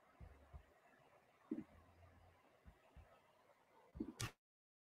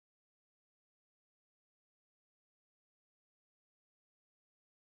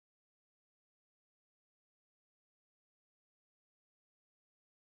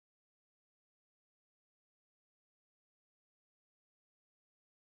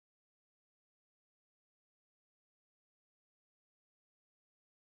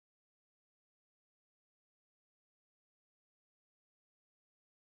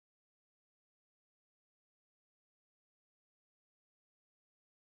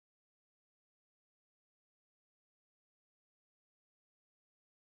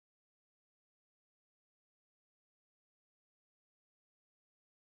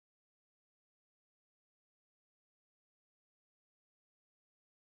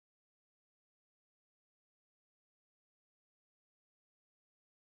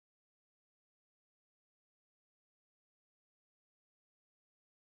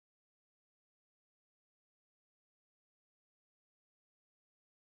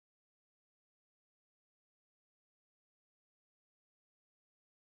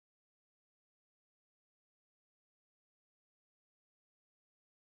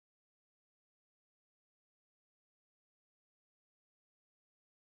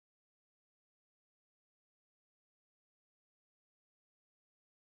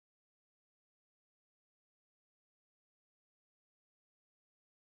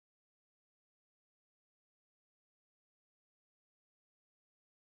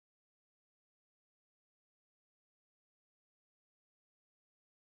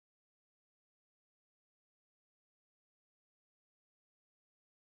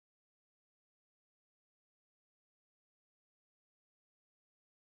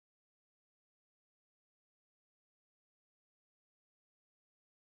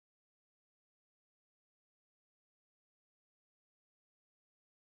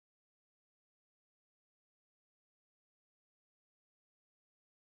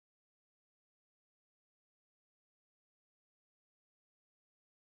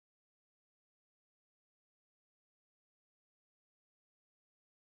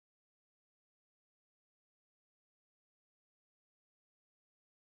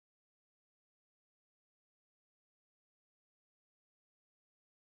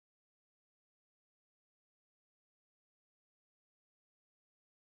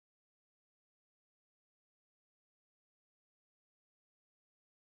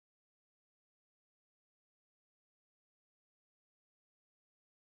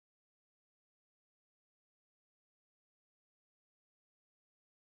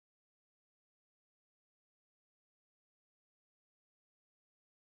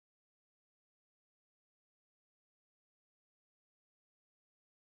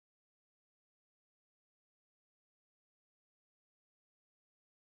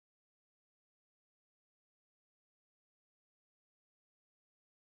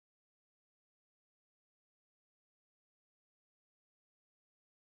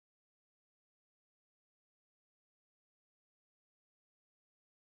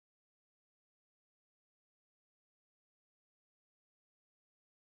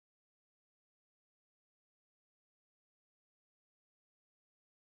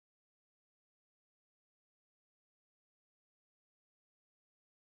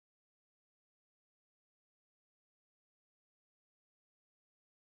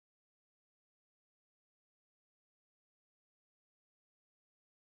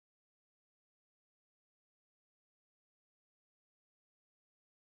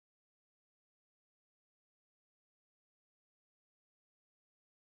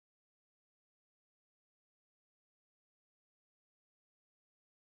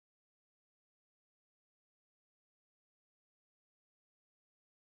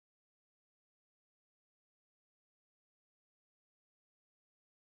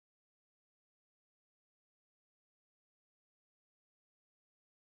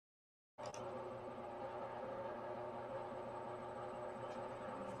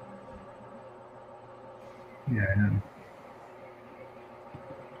 Yeah.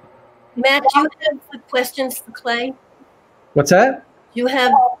 Matt, do you have questions for Clay? What's that? Do you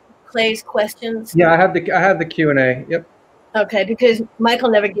have Clay's questions? Yeah, I have the Q&A. Yep. Okay, because Michael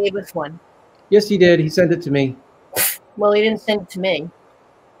never gave us one. Yes, he did. He sent it to me. Well, he didn't send it to me.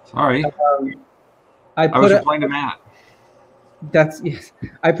 Sorry. I was replying to Matt. Yes.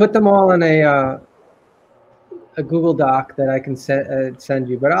 I put them all in a Google Doc that I can send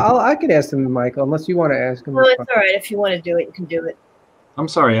you. But I could ask them to Michael, unless you want to ask him. No, it's all right. If you want to do it, you can do it. I'm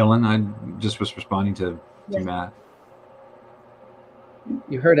sorry, Ellen. I just was responding to Matt.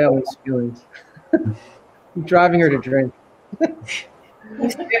 You hurt Ellen's feelings. I'm driving her to drink. You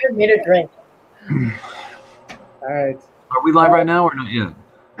scared me to drink. All right. Are we live right now or not yet?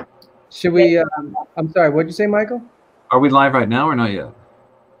 Should we? I'm sorry. What'd you say, Michael? Are we live right now or not yet?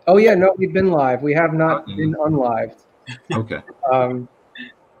 Oh yeah, no, we've been live. We have not been unlived. Okay.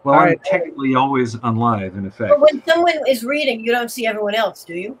 Well, I'm technically always unlive, in effect. But when someone is reading, you don't see everyone else,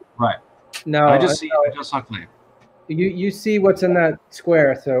 do you? Right. No, I just saw Clay. You see what's in that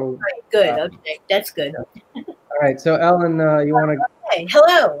square, so. Right, good. Okay, that's good. All right, so Ellen, you want to? Okay.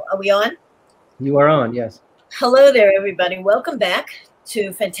 Hello. Are we on? You are on. Yes. Hello there, everybody. Welcome back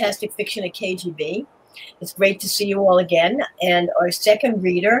to Fantastic Fiction at KGB. It's great to see you all again. And our second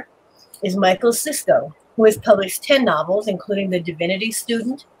reader is Michael Cisco, who has published 10 novels, including The Divinity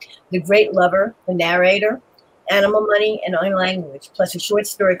Student, The Great Lover, The Narrator, Animal Money, and Unlanguage, plus a short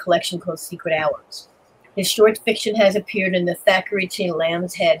story collection called Secret Hours. His short fiction has appeared in the Thackery T.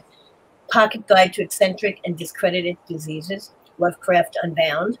 Lambshead Pocket Guide to Eccentric and Discredited Diseases, Lovecraft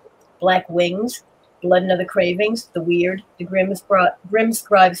Unbound, Black Wings, Blood and Other Cravings, The Weird, The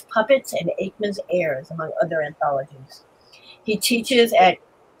Grimscribe's Puppets, and Aickman's Heirs, among other anthologies. He teaches at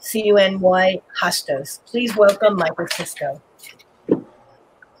CUNY Hostos. Please welcome Michael Cisco.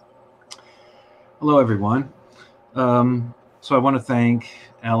 Hello, everyone. So I want to thank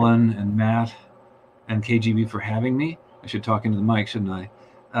Ellen and Matt and KGB for having me. I should talk into the mic, shouldn't I?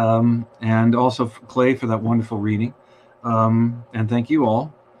 And also Clay for that wonderful reading. And thank you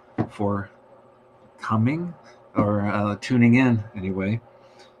all for coming or tuning in anyway.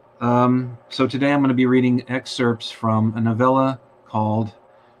 So today I'm going to be reading excerpts from a novella called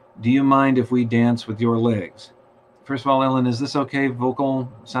Do You Mind If We Dance With Your Legs? First of all, Ellen, is this okay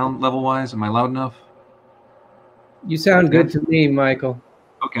vocal sound level wise? Am I loud enough? You sound good to me, Michael.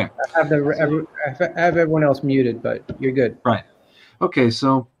 Okay. I have everyone else muted, but you're good. Right. Okay,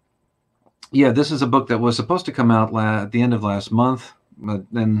 so yeah, this is a book that was supposed to come out at the end of last month, but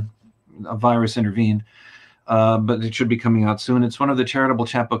then a virus intervened. But it should be coming out soon. It's one of the charitable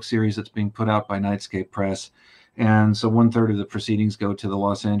chapbook series that's being put out by Nightscape Press. And so 1/3 of the proceedings go to the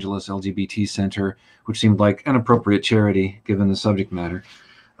Los Angeles LGBT Center, which seemed like an appropriate charity given the subject matter.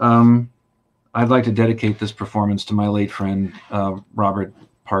 I'd like to dedicate this performance to my late friend, Robert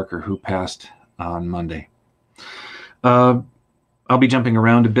Parker, who passed on Monday. I'll be jumping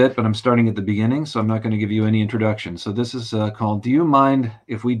around a bit, but I'm starting at the beginning, so I'm not going to give you any introduction. So this is called Do You Mind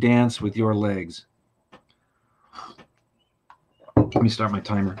If We Dance With Your Legs? Let me start my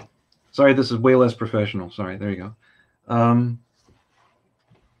timer. Sorry, this is way less professional. Sorry, there you go.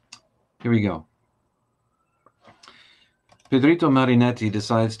 Here we go. Pedrito Marinetti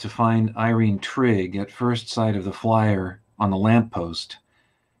decides to find Irene Trigg at first sight of the flyer on the lamppost.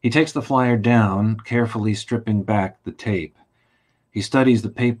 He takes the flyer down, carefully stripping back the tape. He studies the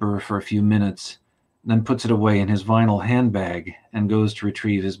paper for a few minutes, then puts it away in his vinyl handbag and goes to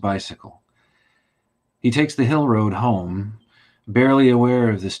retrieve his bicycle. He takes the hill road home, barely aware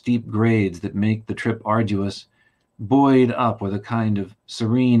of the steep grades that make the trip arduous, buoyed up with a kind of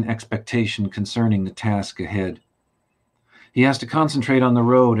serene expectation concerning the task ahead. He has to concentrate on the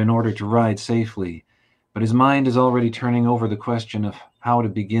road in order to ride safely, but his mind is already turning over the question of how to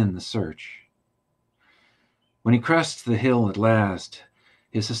begin the search. When he crests the hill at last,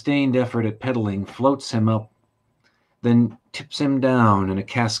 his sustained effort at pedaling floats him up, then tips him down in a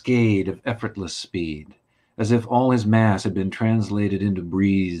cascade of effortless speed, as if all his mass had been translated into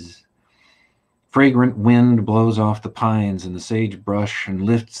breeze. Fragrant wind blows off the pines and the sagebrush and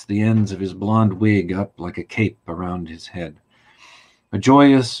lifts the ends of his blonde wig up like a cape around his head. A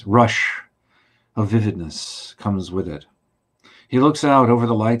joyous rush of vividness comes with it. He looks out over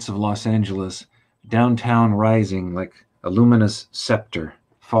the lights of Los Angeles, downtown rising like a luminous scepter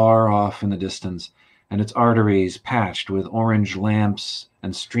far off in the distance, and its arteries patched with orange lamps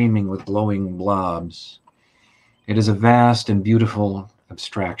and streaming with glowing blobs. It is a vast and beautiful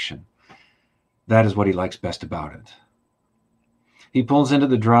abstraction. That is what he likes best about it. He pulls into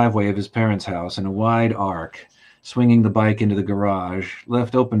the driveway of his parents' house in a wide arc, swinging the bike into the garage,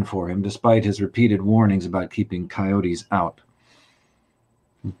 left open for him despite his repeated warnings about keeping coyotes out.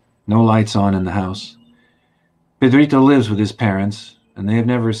 No lights on in the house. Pedrito lives with his parents, and they have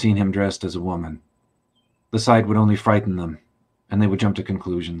never seen him dressed as a woman. The sight would only frighten them, and they would jump to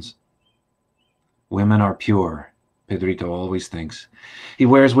conclusions. Women are pure, Pedrito always thinks. He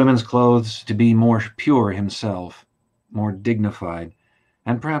wears women's clothes to be more pure himself, more dignified,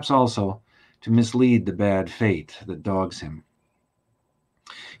 and perhaps also to mislead the bad fate that dogs him.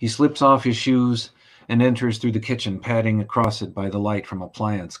 He slips off his shoes and enters through the kitchen, padding across it by the light from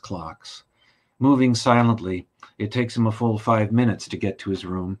appliance clocks. Moving silently, it takes him a full 5 minutes to get to his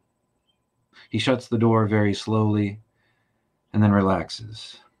room. He shuts the door very slowly and then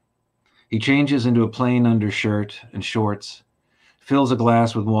relaxes. He changes into a plain undershirt and shorts, fills a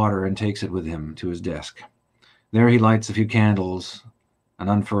glass with water and takes it with him to his desk. There he lights a few candles and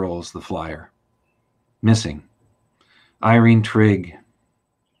unfurls the flyer. Missing. Irene Trigg.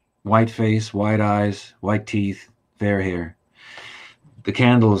 White face, white eyes, white teeth, fair hair. The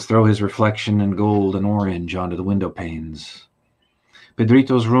candles throw his reflection in gold and orange onto the window panes.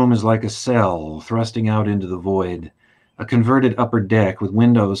 Pedrito's room is like a cell thrusting out into the void, a converted upper deck with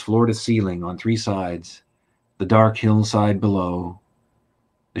windows floor to ceiling on 3 sides, the dark hillside below,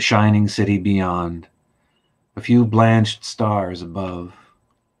 the shining city beyond, a few blanched stars above,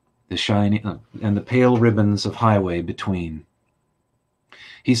 the shining and the pale ribbons of highway between.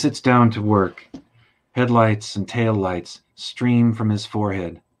 He sits down to work. Headlights and taillights stream from his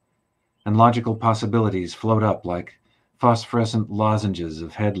forehead, and logical possibilities float up like phosphorescent lozenges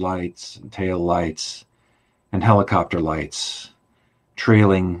of headlights and taillights and helicopter lights,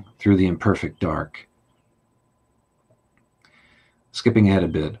 trailing through the imperfect dark. Skipping ahead a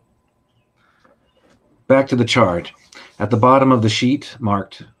bit. Back to the chart. At the bottom of the sheet,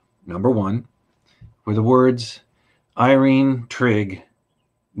 marked number 1, were the words Irene Trigg,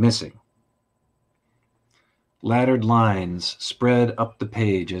 missing. Laddered lines spread up the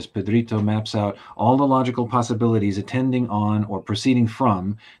page as Pedrito maps out all the logical possibilities attending on or proceeding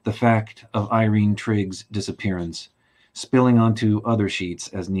from the fact of Irene Trigg's disappearance, spilling onto other sheets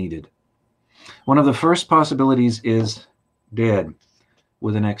as needed. One of the first possibilities is dead,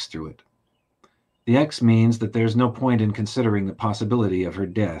 with an X through it. The X means that there's no point in considering the possibility of her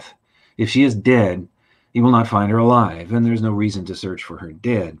death. If she is dead, he will not find her alive, and there's no reason to search for her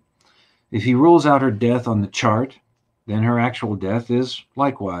dead. If he rules out her death on the chart, then her actual death is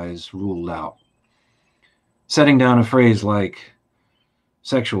likewise ruled out. Setting down a phrase like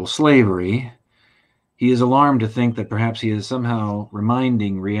sexual slavery, he is alarmed to think that perhaps he is somehow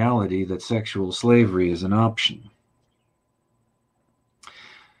reminding reality that sexual slavery is an option.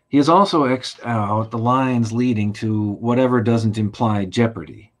 He has also X'd out the lines leading to whatever doesn't imply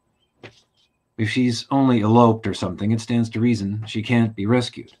jeopardy. If she's only eloped or something, it stands to reason she can't be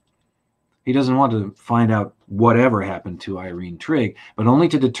rescued. He doesn't want to find out whatever happened to Irene Trigg, but only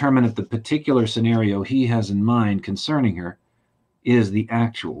to determine if the particular scenario he has in mind concerning her is the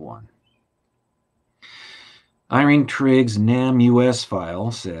actual one. Irene Trigg's NAM US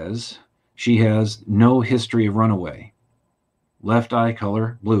file says she has no history of runaway. Left eye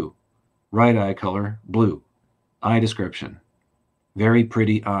color, blue. Right eye color, blue. Eye description. Very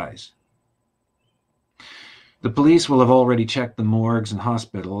pretty eyes. The police will have already checked the morgues and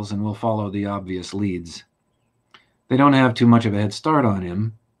hospitals and will follow the obvious leads. They don't have too much of a head start on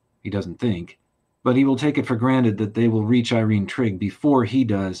him, he doesn't think, but he will take it for granted that they will reach Irene Trigg before he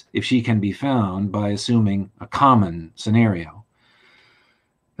does if she can be found by assuming a common scenario.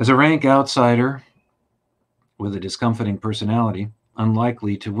 As a rank outsider with a discomforting personality,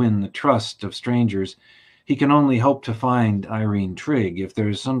 unlikely to win the trust of strangers, he can only hope to find Irene Trigg if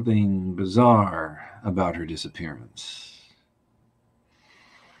there's something bizarre about her disappearance.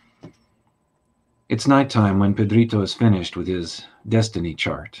 It's nighttime when Pedrito is finished with his destiny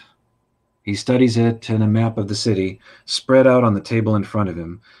chart. He studies it and a map of the city spread out on the table in front of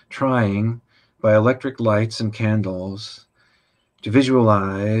him, trying, by electric lights and candles, to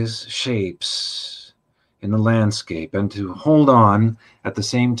visualize shapes in the landscape and to hold on at the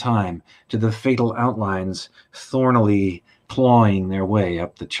same time to the fatal outlines thornily clawing their way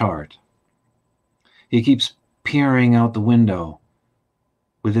up the chart. He keeps peering out the window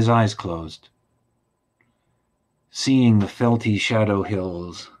with his eyes closed, seeing the felty shadow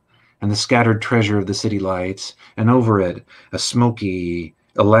hills and the scattered treasure of the city lights, and over it a smoky,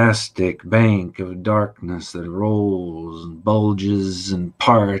 elastic bank of darkness that rolls and bulges and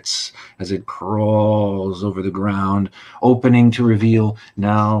parts as it crawls over the ground, opening to reveal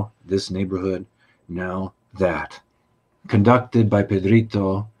now this neighborhood, now that, conducted by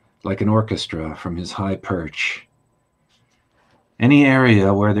Pedrito like an orchestra from his high perch Any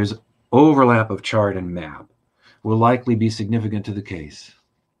area where there's overlap of chart and map will likely be significant to the case.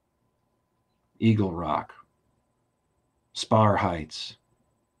 Eagle Rock, Spar Heights,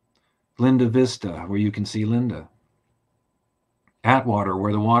 Linda Vista, where you can see Linda, Atwater,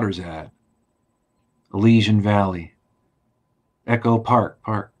 where the water's at, Elysian Valley, Echo Park.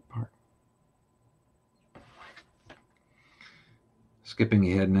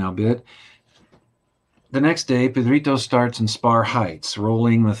 Skipping ahead now a bit. The next day, Pedrito starts in Spar Heights,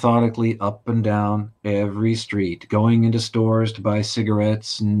 rolling methodically up and down every street, going into stores to buy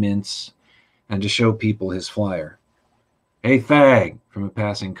cigarettes and mints, and to show people his flyer. "Hey, fag," from a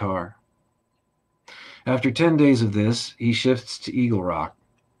passing car. After 10 days of this, he shifts to Eagle Rock.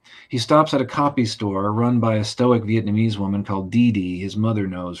 He stops at a copy store run by a stoic Vietnamese woman called Dee Dee, his mother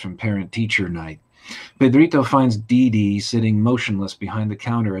knows from parent-teacher night. Pedrito finds Dee Dee sitting motionless behind the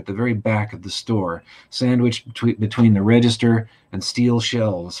counter at the very back of the store, sandwiched between the register and steel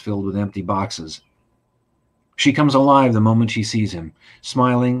shelves filled with empty boxes. She comes alive the moment she sees him,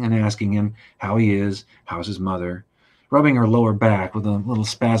 smiling and asking him how he is, how's his mother, rubbing her lower back with a little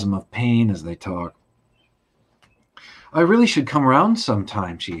spasm of pain as they talk. "I really should come round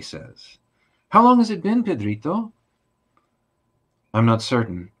sometime," she says. "How long has it been, Pedrito?" "I'm not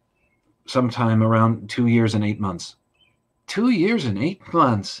certain. Sometime around 2 years and 8 months. 2 years and 8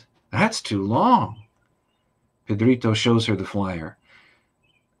 months? That's too long." Pedrito shows her the flyer.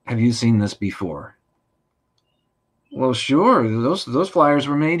 "Have you seen this before?" "Well, sure. Those flyers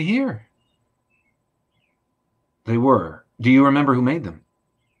were made here." "They were. Do you remember who made them?"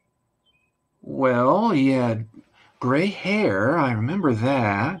 "Well, he had gray hair. I remember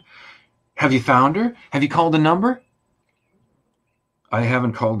that." "Have you found her? Have you called the number?" "I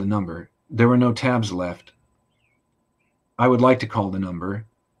haven't called the number. There were no tabs left. I would like to call the number.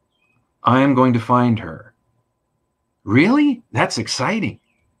 I am going to find her." "Really? That's exciting."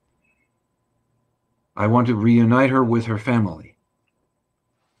 "I want to reunite her with her family."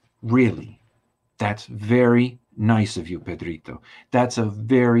 "Really? That's very nice of you, Pedrito. That's a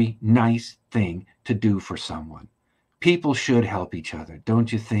very nice thing to do for someone. People should help each other,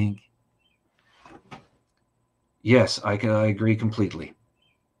 don't you think?" "Yes, I agree completely.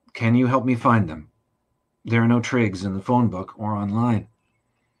 Can you help me find them? There are no trigs in the phone book or online."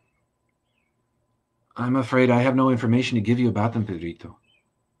 "I'm afraid I have no information to give you about them, Pedrito."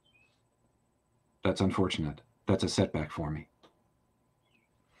 "That's unfortunate. That's a setback for me."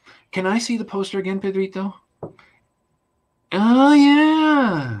 "Can I see the poster again, Pedrito?" "Oh,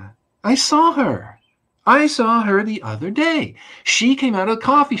 yeah. I saw her. I saw her the other day. She came out of the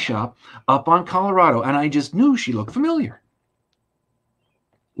coffee shop up on Colorado, and I just knew she looked familiar."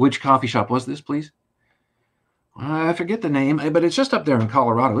 "Which coffee shop was this, please?" "I forget the name, but it's just up there in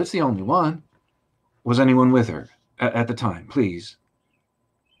Colorado. It's the only one." "Was anyone with her at the time, please?"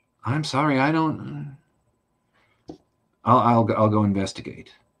 "I'm sorry, I don't..." I'll go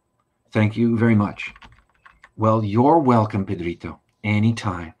investigate. Thank you very much." "Well, you're welcome, Pedrito.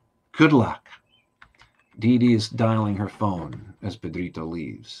 Anytime. Good luck." Dee Dee is dialing her phone as Pedrito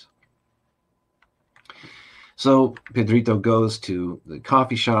leaves. So Pedrito goes to the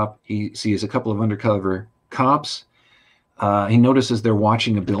coffee shop. He sees a couple of undercover cops. He notices they're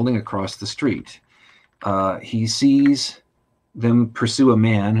watching a building across the street. He sees them pursue a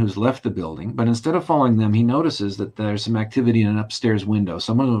man who's left the building, but instead of following them, he notices that there's some activity in an upstairs window.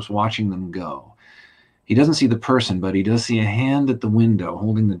 Someone was watching them go. He doesn't see the person, but he does see a hand at the window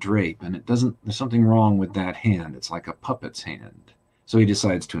holding the drape, and there's something wrong with that hand. It's like a puppet's hand. So he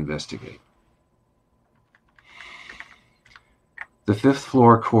decides to investigate. The 5th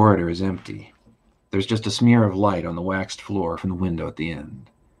floor corridor is empty. There's just a smear of light on the waxed floor from the window at the end.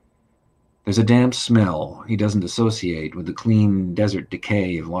 There's a damp smell he doesn't associate with the clean desert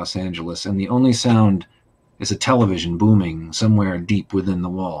decay of Los Angeles, and the only sound is a television booming somewhere deep within the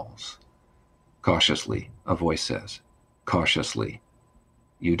walls. "Cautiously," a voice says. "Cautiously.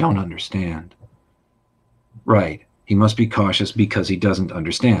 You don't understand." Right. He must be cautious because he doesn't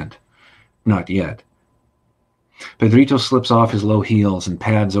understand. Not yet. Pedrito slips off his low heels and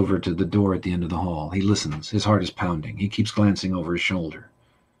pads over to the door at the end of the hall. He listens. His heart is pounding. He keeps glancing over his shoulder.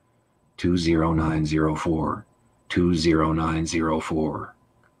 20904. 20904.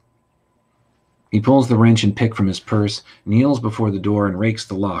 He pulls the wrench and pick from his purse, kneels before the door, and rakes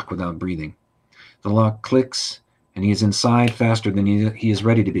the lock without breathing. The lock clicks, and he is inside faster than he is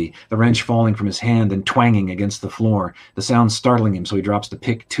ready to be, the wrench falling from his hand and twanging against the floor, the sound startling him, so he drops the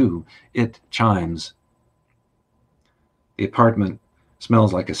pick too. It chimes. The apartment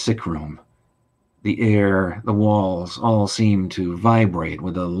smells like a sick room. The air, the walls, all seem to vibrate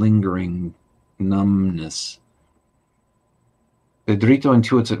with a lingering numbness. Pedrito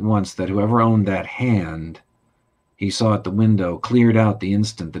intuits at once that whoever owned that hand he saw at the window cleared out the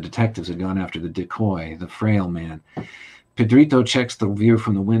instant the detectives had gone after the decoy, the frail man. Pedrito checks the view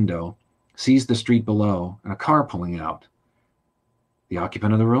from the window, sees the street below, and a car pulling out. The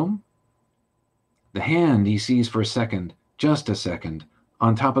occupant of the room? The hand he sees for a second, just a second,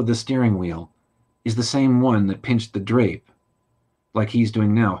 on top of the steering wheel, is the same one that pinched the drape, like he's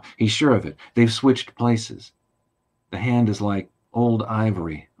doing now. He's sure of it. They've switched places. The hand is like old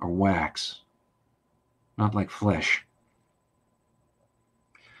ivory or wax, not like flesh.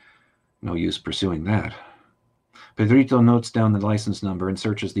 No use pursuing that. Pedrito notes down the license number and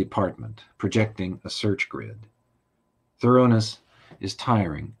searches the apartment, projecting a search grid. Thoroughness is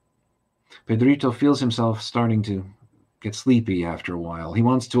tiring. Pedrito feels himself starting to get sleepy after a while. He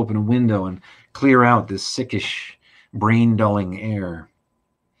wants to open a window and clear out this sickish, brain-dulling air.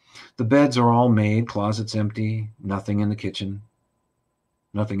 The beds are all made, closets empty, nothing in the kitchen,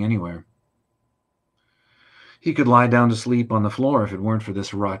 nothing anywhere. He could lie down to sleep on the floor if it weren't for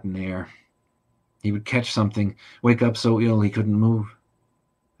this rotten air. He would catch something, wake up so ill he couldn't move,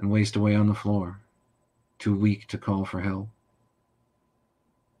 and waste away on the floor, too weak to call for help.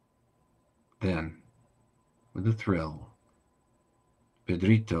 Then, with a thrill,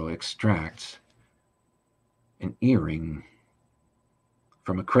 Pedrito extracts an earring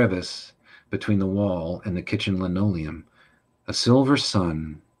from a crevice between the wall and the kitchen linoleum, a silver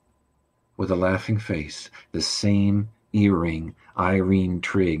sun with a laughing face, the same earring Irene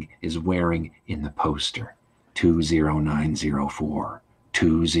Trigg is wearing in the poster. 20904.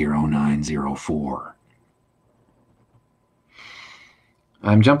 20904.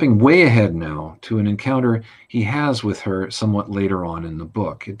 I'm jumping way ahead now to an encounter he has with her somewhat later on in the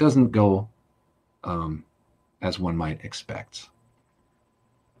book. It doesn't go as one might expect.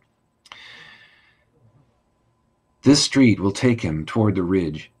 This street will take him toward the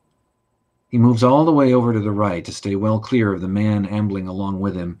ridge. He moves all the way over to the right to stay well clear of the man ambling along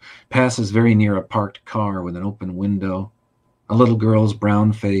with him, passes very near a parked car with an open window, a little girl's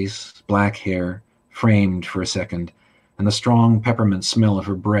brown face, black hair, framed for a second, and the strong peppermint smell of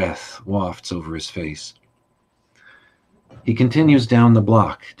her breath wafts over his face. He continues down the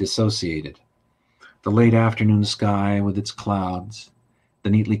block, dissociated. The late afternoon sky with its clouds, the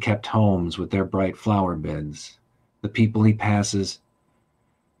neatly kept homes with their bright flower beds, the people he passes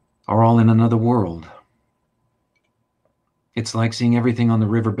are all in another world. It's like seeing everything on the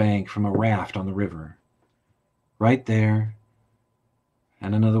riverbank from a raft on the river. Right there,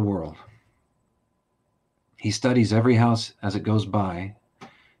 and another world. He studies every house as it goes by,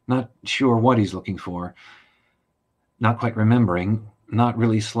 not sure what he's looking for, not quite remembering, not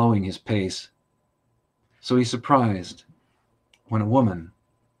really slowing his pace. So he's surprised when a woman,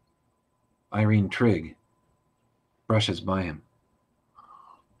 Irene Trigg, brushes by him.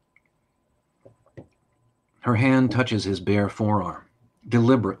 Her hand touches his bare forearm,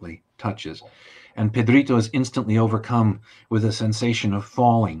 deliberately touches, and Pedrito is instantly overcome with a sensation of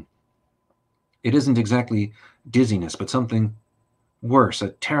falling. It isn't exactly dizziness, but something worse. A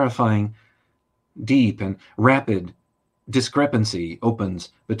terrifying, deep, and rapid discrepancy opens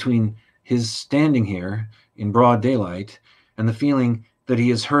between his standing here in broad daylight and the feeling that he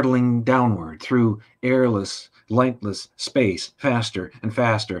is hurtling downward through airless, lightless space, faster and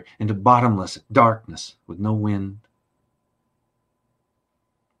faster, into bottomless darkness with no wind.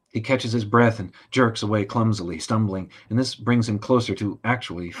 He catches his breath and jerks away clumsily, stumbling, and this brings him closer to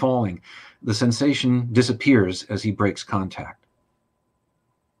actually falling. The sensation disappears as he breaks contact.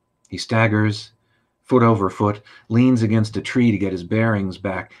 He staggers, foot over foot, leans against a tree to get his bearings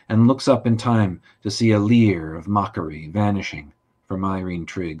back, and looks up in time to see a leer of mockery vanishing from Irene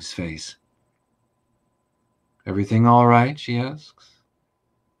Trigg's face. "Everything all right?" she asks,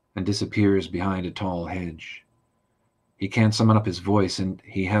 and disappears behind a tall hedge. He can't summon up his voice, and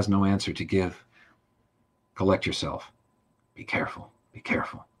he has no answer to give. "Collect yourself. Be careful, be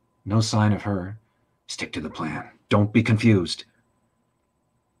careful. No sign of her. Stick to the plan. Don't be confused."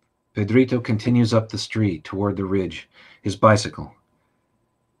 Pedrito continues up the street toward the ridge, his bicycle.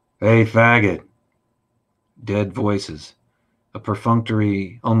 "Hey, faggot." Dead voices. A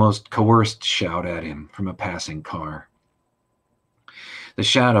perfunctory, almost coerced shout at him from a passing car. The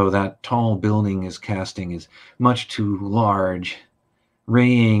shadow that tall building is casting is much too large,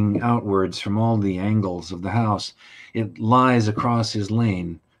 raying outwards from all the angles of the house. It lies across his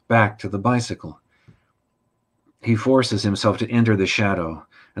lane, back to the bicycle. He forces himself to enter the shadow,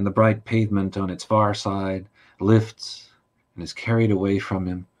 and the bright pavement on its far side lifts and is carried away from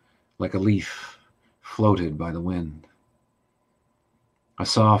him like a leaf floated by the wind. A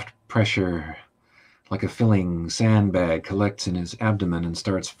soft pressure like a filling sandbag, collects in his abdomen and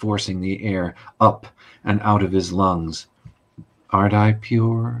starts forcing the air up and out of his lungs. Aren't I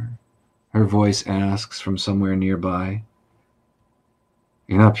pure? Her voice asks from somewhere nearby.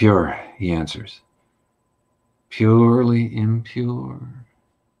 You're not pure, he answers. Purely impure?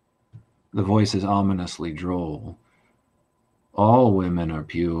 The voice is ominously droll. All women are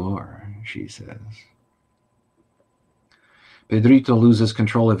pure, she says. Pedrito loses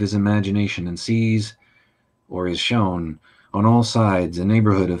control of his imagination and sees, or is shown, on all sides a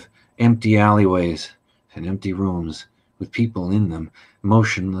neighborhood of empty alleyways and empty rooms with people in them,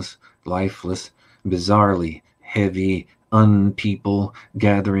 motionless, lifeless, bizarrely heavy, unpeople,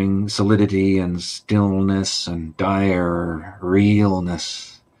 gathering solidity and stillness and dire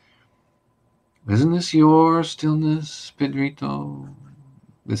realness. Isn't this your stillness, Pedrito?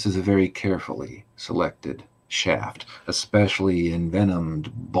 This is a very carefully selected shaft, a specially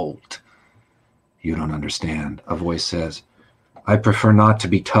envenomed bolt. You don't understand, a voice says. I prefer not to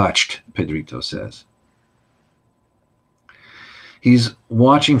be touched, Pedrito says. He's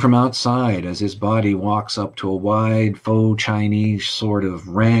watching from outside as his body walks up to a wide, faux Chinese sort of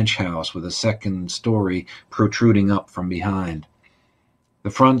ranch house with a second story protruding up from behind.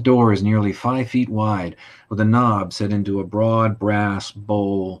 The front door is nearly 5 feet wide, with a knob set into a broad brass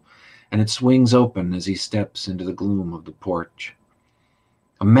bowl, and it swings open as he steps into the gloom of the porch.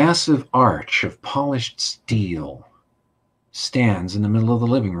 A massive arch of polished steel stands in the middle of the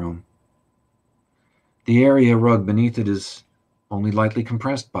living room. The area rug beneath it is only lightly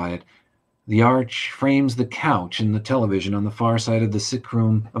compressed by it. The arch frames the couch and the television on the far side of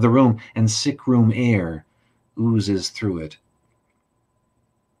the room, and sick room air oozes through it.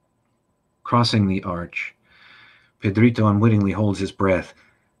 Crossing the arch, Pedrito unwittingly holds his breath.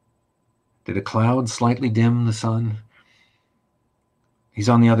 Did a cloud slightly dim the sun? He's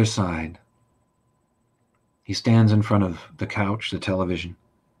on the other side. He stands in front of the couch, the television,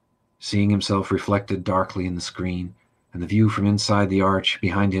 seeing himself reflected darkly in the screen, and the view from inside the arch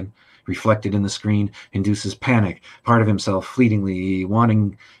behind him, reflected in the screen, induces panic, part of himself fleetingly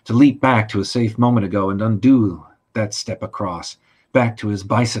wanting to leap back to a safe moment ago and undo that step across, back to his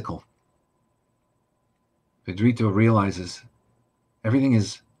bicycle. Pedrito realizes everything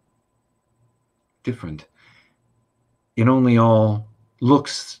is different. It only all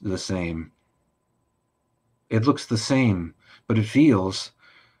looks the same. It looks the same, but it feels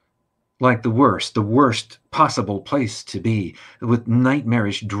like the worst possible place to be, with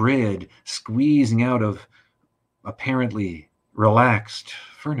nightmarish dread squeezing out of apparently relaxed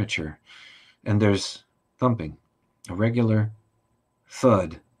furniture. And there's thumping, a regular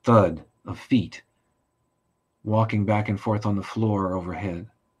thud of feet, walking back and forth on the floor overhead.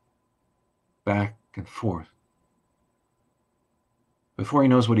 Back and forth. Before he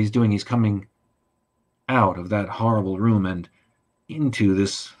knows what he's doing, he's coming out of that horrible room and into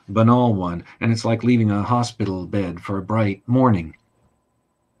this banal one, and it's like leaving a hospital bed for a bright morning.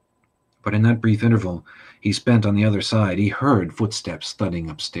 But in that brief interval he spent on the other side, he heard footsteps thudding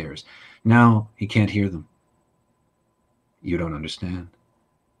upstairs. Now he can't hear them. You don't understand.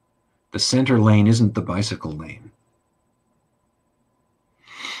 The center lane isn't the bicycle lane.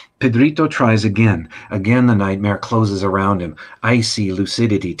 Pedrito tries again. Again the nightmare closes around him. Icy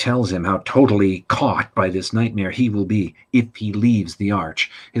lucidity tells him how totally caught by this nightmare he will be if he leaves the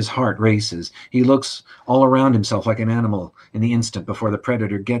arch. His heart races. He looks all around himself like an animal in the instant before the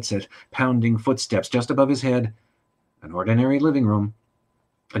predator gets it. Pounding footsteps just above his head. An ordinary living room.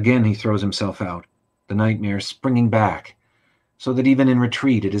 Again he throws himself out, the nightmare springing back, so that even in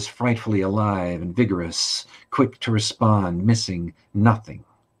retreat it is frightfully alive and vigorous, quick to respond, missing nothing.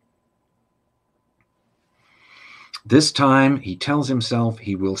 This time, he tells himself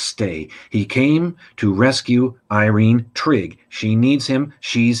he will stay. He came to rescue Irene Trigg. She needs him.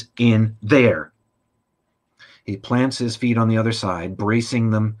 She's in there. He plants his feet on the other side,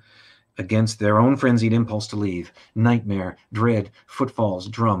 bracing them against their own frenzied impulse to leave. Nightmare, dread, footfalls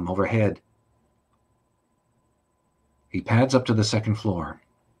drum overhead. He pads up to the second floor.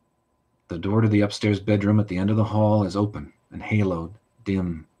 The door to the upstairs bedroom at the end of the hall is open and haloed,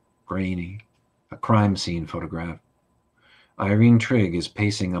 dim, grainy, a crime scene photograph. Irene Trigg is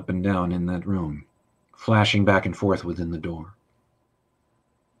pacing up and down in that room, flashing back and forth within the door.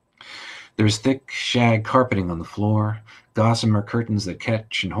 There's thick shag carpeting on the floor, gossamer curtains that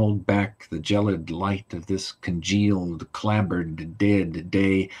catch and hold back the gelid light of this congealed, clabbered, dead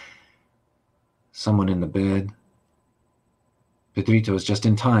day. Someone in the bed. Pedrito is just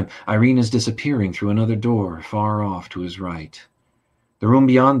in time. Irene is disappearing through another door, far off to his right. The room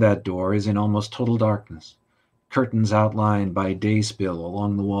beyond that door is in almost total darkness. Curtains outlined by day spill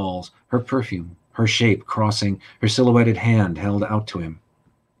along the walls. Her perfume her shape crossing, her silhouetted hand held out to him.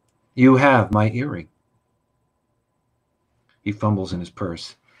 "You have my earring." He fumbles in his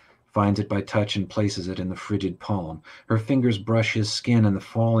purse, finds it by touch and places it in the frigid palm. Her fingers brush his skin and the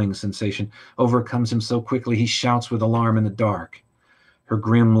falling sensation overcomes him so quickly he shouts with alarm in the dark. Her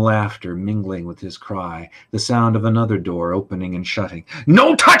grim laughter mingling with his cry, the sound of another door opening and shutting.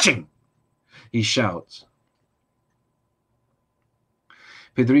 "No touching!" he shouts.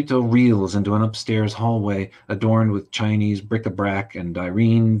 Pedrito reels into an upstairs hallway adorned with Chinese bric-a-brac and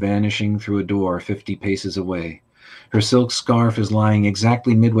Irene vanishing through a door 50 paces away. Her silk scarf is lying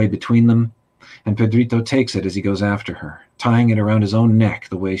exactly midway between them, and Pedrito takes it as he goes after her, tying it around his own neck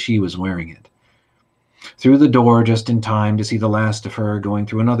the way she was wearing it. Through the door just in time to see the last of her going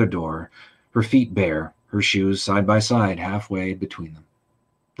through another door, her feet bare, her shoes side by side halfway between them.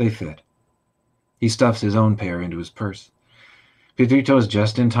 They fit. He stuffs his own pair into his purse. Pedrito is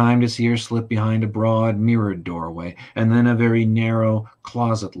just in time to see her slip behind a broad, mirrored doorway, and then a very narrow,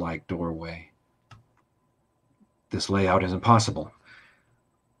 closet-like doorway. This layout is impossible.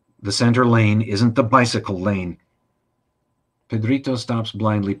 The center lane isn't the bicycle lane. Pedrito stops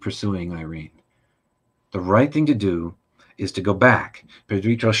blindly pursuing Irene. The right thing to do is to go back.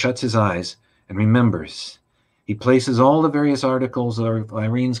 Pedrito shuts his eyes and remembers. He places all the various articles of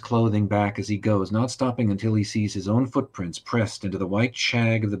Irene's clothing back as he goes, not stopping until he sees his own footprints pressed into the white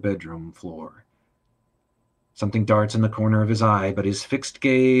shag of the bedroom floor. Something darts in the corner of his eye, but his fixed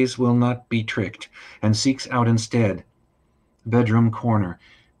gaze will not be tricked, and seeks out instead the bedroom corner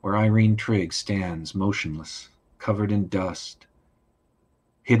where Irene Trigg stands motionless, covered in dust,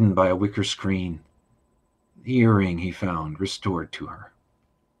 hidden by a wicker screen. The earring he found restored to her.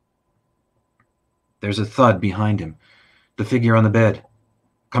 There's a thud behind him. The figure on the bed,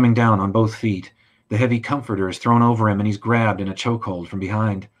 coming down on both feet. The heavy comforter is thrown over him, and he's grabbed in a chokehold from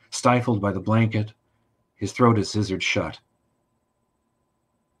behind, stifled by the blanket. His throat is scissored shut.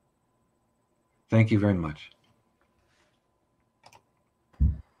 Thank you very much.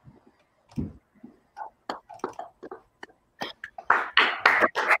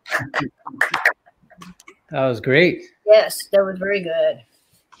 That was great. Yes, that was very good.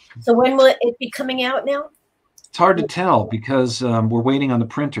 So when will it be coming out now? It's hard to tell because we're waiting on the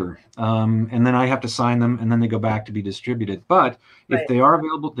printer, and then I have to sign them, and then they go back to be distributed. But if they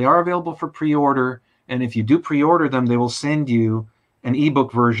are available for pre-order, and if you do pre-order them, they will send you an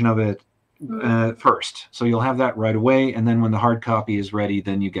ebook version of it first. So you'll have that right away, and then when the hard copy is ready,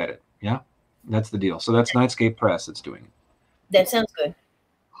 then you get it. Yeah, that's the deal. So that's Nightscape Press that's doing it. That sounds good.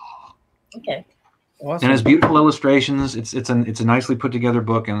 Okay. Awesome. And has beautiful illustrations. It's a nicely put together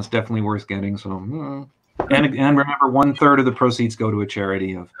book, and it's definitely worth getting. So, and remember, 1/3 of the proceeds go to a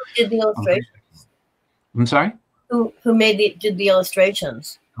charity of. Who did the illustrations? I'm sorry. Who did the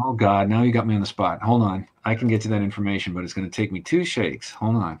illustrations? Oh God! Now you got me on the spot. Hold on, I can get to that information, but it's going to take me 2 shakes.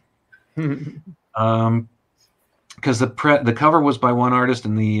 Hold on. Because the cover was by one artist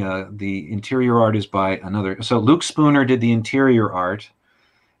and the interior art is by another. So Luke Spooner did the interior art.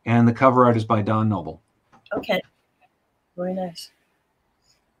 And the cover art is by Don Noble. Okay. Very nice.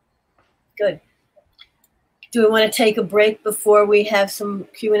 Good. Do we want to take a break before we have some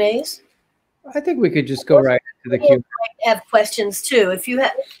Q&As? I think we could just go right to the Q. Have questions too. If you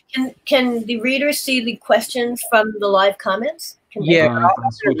have, can the readers see the questions from the live comments? Yeah,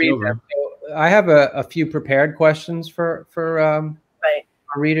 I have a few prepared questions for our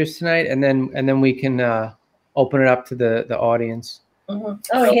readers tonight, and then we can open it up to the audience. Mm-hmm.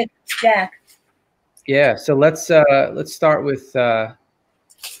 Oh, yeah, Jack. Yeah, so let's start with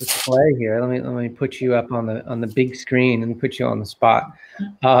Clay here. Let me put you up on the big screen and put you on the spot.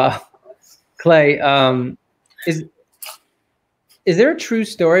 Clay, is there a true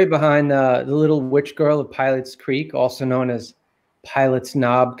story behind the little witch girl of Pilot's Creek, also known as Pilot's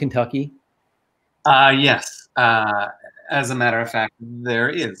Knob, Kentucky? Yes. As a matter of fact, there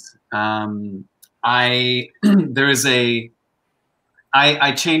is.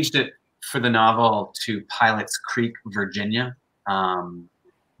 I changed it for the novel to Pilot's Creek, Virginia.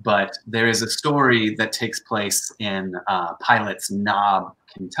 But there is a story that takes place in Pilot's Knob,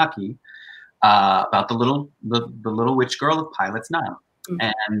 Kentucky, about the little witch girl of Pilot's Knob.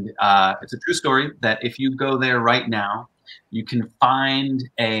 And it's a true story that if you go there right now, you can find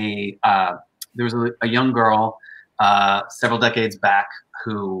there was a young girl several decades back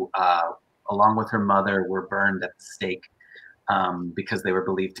who, along with her mother, were burned at the stake because they were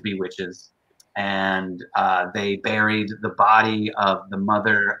believed to be witches. And they buried the body of the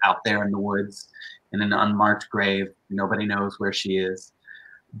mother out there in the woods in an unmarked grave. Nobody knows where she is.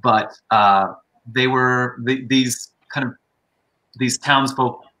 But they were these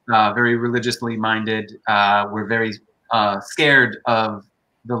townsfolk very religiously minded, were very scared of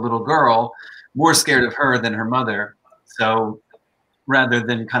the little girl, more scared of her than her mother. So rather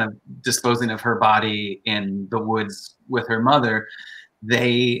than kind of disposing of her body in the woods with her mother,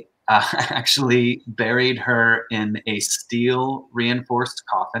 they actually buried her in a steel reinforced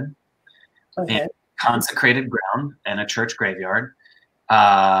coffin in consecrated ground and a church graveyard,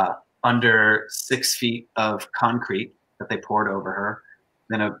 under 6 feet of concrete that they poured over her,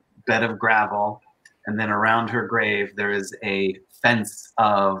 then a bed of gravel, and then around her grave there is a fence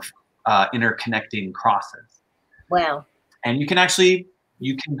of interconnecting crosses. Wow. And you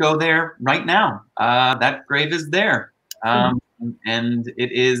can go there right now. That grave is there. And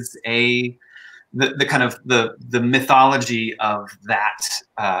it is the kind of the mythology of that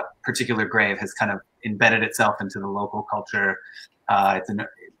particular grave has kind of embedded itself into the local culture. It's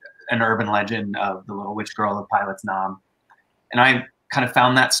an urban legend of the little witch girl of Pilot's Knob. And I kind of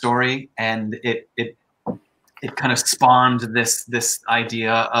found that story, and it kind of spawned this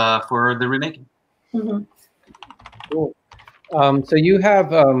idea for the remaking. Cool. So you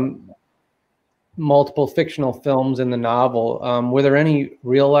have multiple fictional films in the novel. Were there any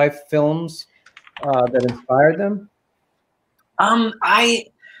real life films that inspired them? I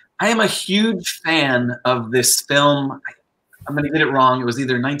am a huge fan of this film. I'm going to get it wrong. It was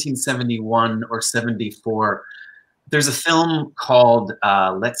either 1971 or 74. There's a film called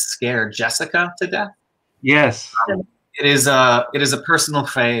Let's Scare Jessica to Death. Yes. It is a personal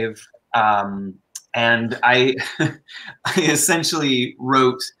fave. And I essentially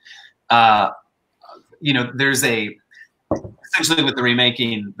wrote, there's essentially with the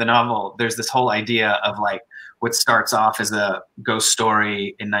remaking, the novel, there's this whole idea of like what starts off as a ghost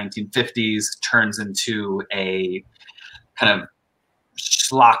story in 1950s turns into a kind of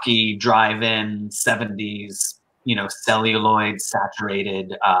schlocky drive-in 70s, celluloid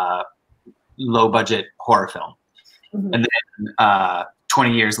saturated, low budget horror film. And then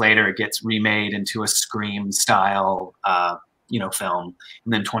 20 years later, it gets remade into a Scream style, film.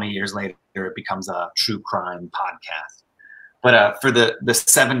 And then 20 years later, it becomes a true crime podcast. But for the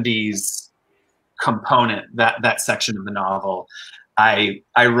 70s component, that section of the novel, I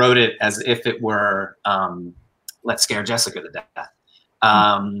wrote it as if it were Let's Scare Jessica to Death.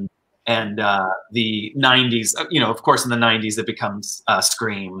 And the 90s, of course, in the 90s, it becomes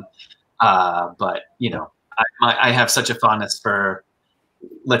Scream. But, I have such a fondness for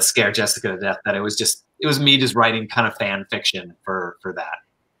Let's Scare Jessica to Death that it was me just writing kind of fan fiction for that.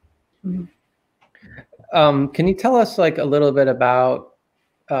 Can you tell us like a little bit about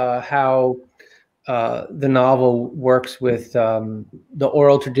how the novel works with the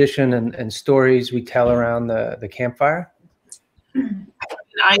oral tradition and stories we tell around the campfire?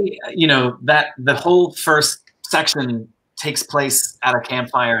 That the whole first section takes place at a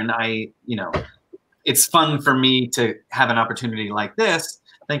campfire, and it's fun for me to have an opportunity like this.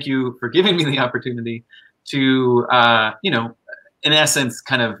 Thank you for giving me the opportunity to, in essence,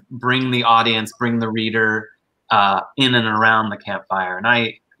 kind of bring the audience, bring the reader in and around the campfire. And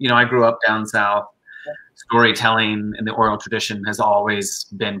I grew up down south. Storytelling in the oral tradition has always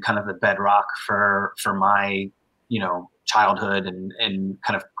been kind of the bedrock for my, childhood and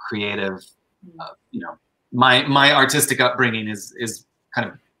kind of creative, my artistic upbringing is kind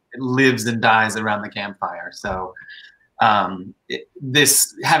of, it lives and dies around the campfire. So having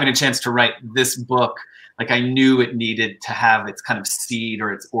a chance to write this book, like I knew it needed to have its kind of seed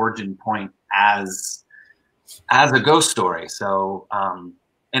or its origin point as a ghost story. So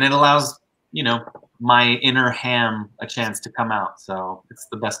and it allows my inner Ham a chance to come out. So it's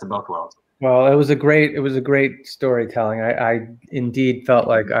the best of both worlds. Well, it was a great storytelling. I indeed felt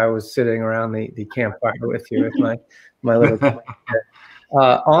like I was sitting around the campfire with you with my little.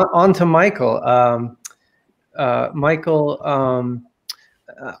 On to Michael. Michael,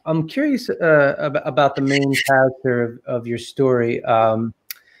 I'm curious about the main character of your story.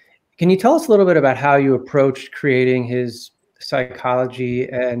 Can you tell us a little bit about how you approached creating his psychology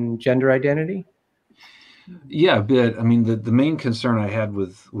and gender identity? Yeah, a bit. I mean, the main concern I had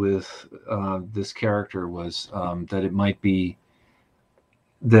with this character was that it might be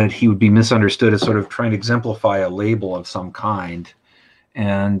that he would be misunderstood as sort of trying to exemplify a label of some kind.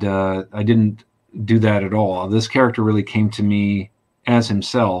 And I didn't do that at all. This character really came to me as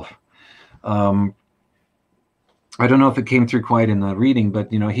himself. I don't know if it came through quite in the reading,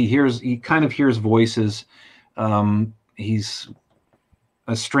 but he kind of hears voices. He's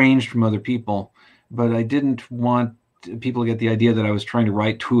estranged from other people, but I didn't want people to get the idea that I was trying to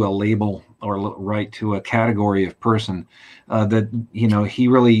write to a label or write to a category of person. That he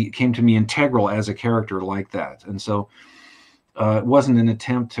really came to me integral as a character like that. And so it wasn't an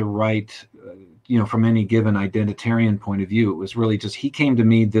attempt to write, from any given identitarian point of view. It was really just he came to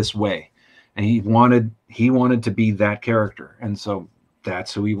me this way, and he wanted to be that character, and so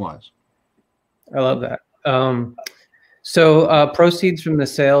that's who he was. I love that. So proceeds from the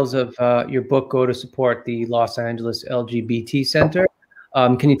sales of your book go to support the Los Angeles LGBT Center.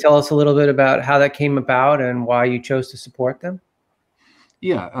 Can you tell us a little bit about how that came about and why you chose to support them?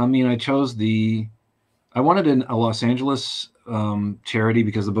 Yeah, I mean, I wanted a Los Angeles charity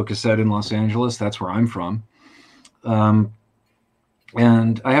because the book is set in Los Angeles. That's where I'm from.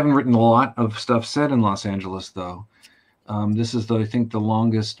 And I haven't written a lot of stuff set in Los Angeles, though. This is, I think, the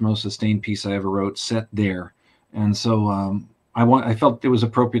longest, most sustained piece I ever wrote set there. And so I felt it was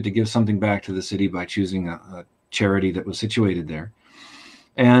appropriate to give something back to the city by choosing a charity that was situated there.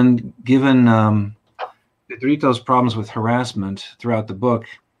 And given Pedrito's problems with harassment throughout the book,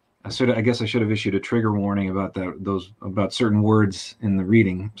 I guess I should have issued a trigger warning about about certain words in the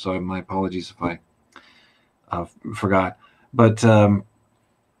reading. So my apologies if I forgot. But I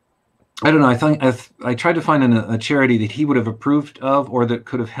don't know. I think I tried to find a charity that he would have approved of, or that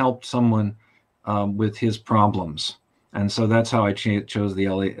could have helped someone with his problems. And so that's how I chose the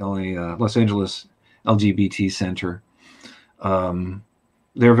Los Angeles LGBT Center.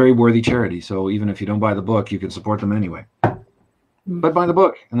 They're a very worthy charity. So even if you don't buy the book, you can support them anyway. But buy the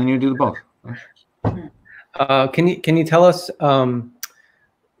book, and then you do the book. Can you tell us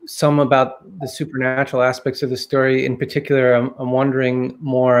some about the supernatural aspects of the story? In particular, I'm wondering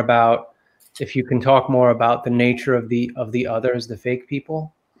more about if you can talk more about the nature of the others, the fake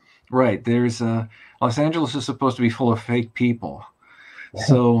people. Right. There's Los Angeles is supposed to be full of fake people,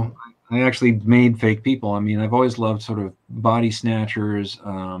 so I actually made fake people. I mean, I've always loved sort of body snatchers.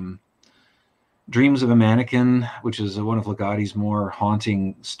 Dreams of a Mannequin, which is one of Ligotti's more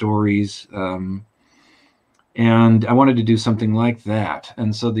haunting stories. And I wanted to do something like that.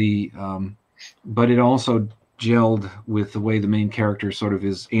 And so but it also gelled with the way the main character sort of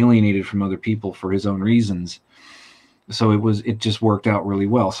is alienated from other people for his own reasons. So it just worked out really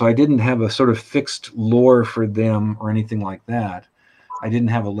well. So I didn't have a sort of fixed lore for them or anything like that. I didn't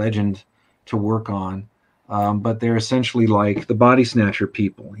have a legend to work on. But they're essentially like the body snatcher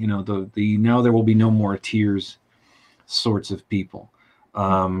people, the now there will be no more tears sorts of people.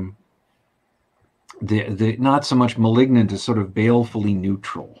 The not so much malignant as sort of balefully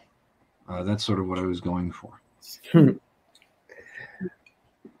neutral. That's sort of what I was going for.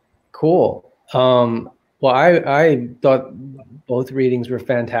 Cool. Well, I thought both readings were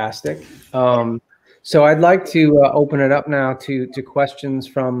fantastic. So I'd like to open it up now to questions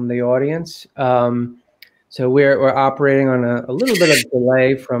from the audience. So we're operating on a little bit of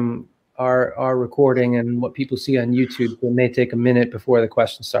delay from our recording and what people see on YouTube. So it may take a minute before the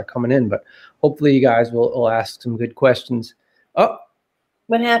questions start coming in, but hopefully you guys will ask some good questions. Oh,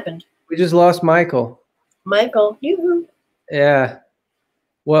 what happened? We just lost Michael. Michael, yoo-hoo. Yeah.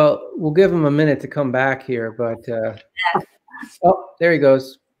 Well, we'll give him a minute to come back here, but oh, there he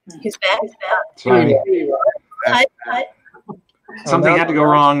goes. He's back. Sorry. Hi. Something had to go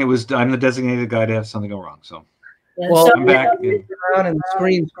wrong. I'm the designated guy to have something go wrong. So, well, I'm back. Around and the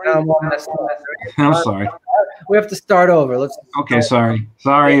screen's around one last time. I'm sorry. We have to start over. Okay, sorry,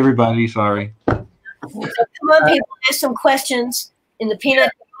 everybody. Sorry. So come on, people. There's some questions in the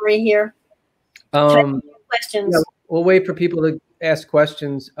peanut gallery here. Questions. Yeah, we'll wait for people to ask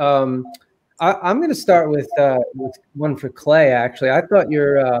questions. I'm going to start with one for Clay. Actually, I thought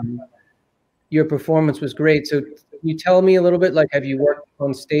your performance was great. So, can you tell me a little bit? Like, have you worked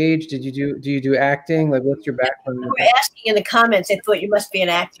on stage? Do you do acting? Like, what's your background? You were asking in the comments. I thought you must be an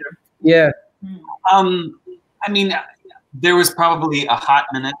actor. Yeah. I mean, there was probably a hot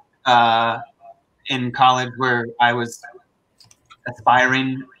minute in college where I was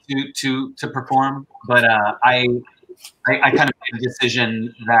aspiring to perform, but I kind of made a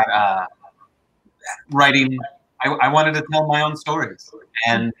decision that writing, I wanted to tell my own stories.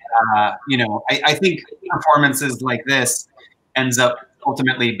 And, I think performances like this ends up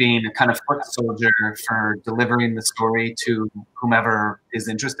ultimately being a kind of foot soldier for delivering the story to whomever is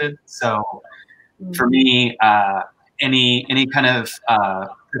interested. So for me, any kind of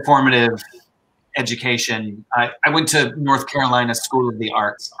performative education, I went to North Carolina School of the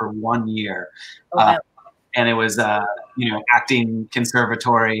Arts for 1 year. And it was, acting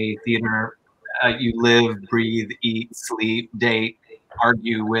conservatory, theater. You live, breathe, eat, sleep, date,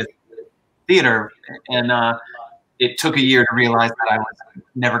 argue with theater. And it took a year to realize that I was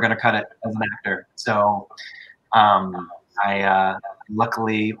never going to cut it as an actor. So I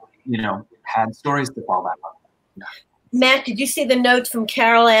luckily, had stories to fall back on. Matt, did you see the notes from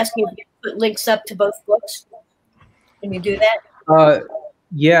Carol asking if you put links up to both books? Can you do that?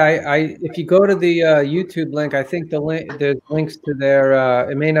 Yeah, if you go to the YouTube link, I think there's links to their.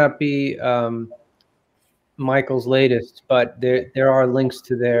 It may not be Michael's latest, but there are links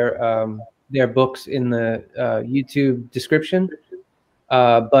to their books in the YouTube description.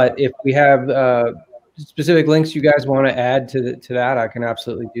 But if we have specific links you guys want to add to that, I can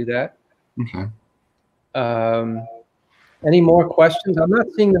absolutely do that. Okay. Any more questions? I'm not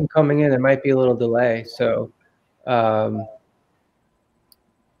seeing them coming in. It might be a little delay. So.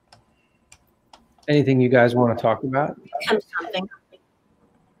 Anything you guys want to talk about? Something.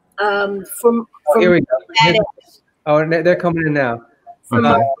 From Here we go. Oh, they're coming in now.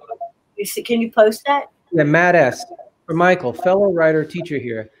 Can you post that? Yeah, Matt S. For Michael, fellow writer teacher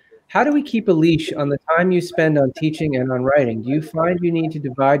here. How do we keep a leash on the time you spend on teaching and on writing? Do you find you need to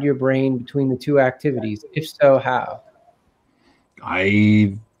divide your brain between the two activities? If so, how?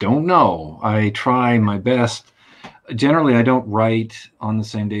 I don't know. I try my best. Generally, I don't write on the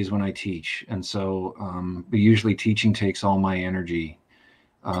same days when I teach. And so usually teaching takes all my energy.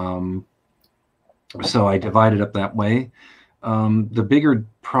 So I divide it up that way. The bigger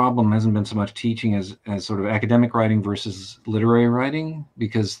problem hasn't been so much teaching as sort of academic writing versus literary writing,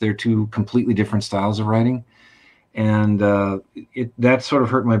 because they're two completely different styles of writing. And that sort of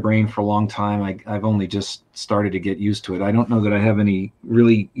hurt my brain for a long time. I've only just started to get used to it. I don't know that I have any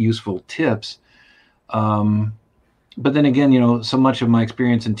really useful tips. But then again, so much of my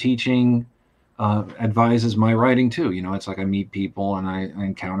experience in teaching advises my writing too. It's like I meet people and I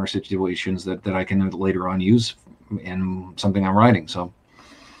encounter situations that I can later on use in something I'm writing. So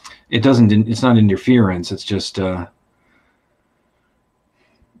it's not interference. It's just, something.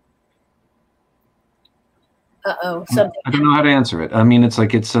 I don't know how to answer it. I mean, it's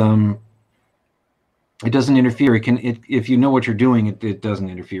like, it doesn't interfere. If you know what you're doing, it doesn't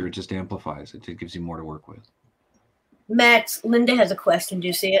interfere. It just amplifies it. It gives you more to work with. Matt, Linda has a question. Do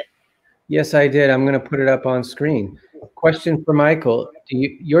you see it? Yes, I did. I'm going to put it up on screen. Question for Michael.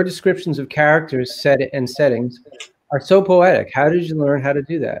 Your descriptions of characters, and settings are so poetic. How did you learn how to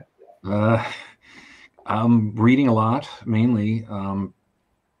do that? I'm reading a lot, mainly.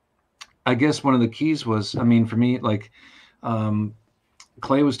 I guess one of the keys was, for me, like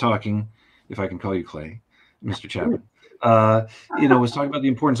Clay was talking, if I can call you Clay, Mr. Chapman. Was talking about the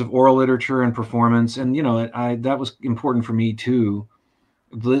importance of oral literature and performance. And, that was important for me too.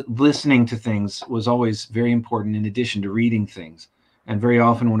 Listening to things was always very important in addition to reading things. And very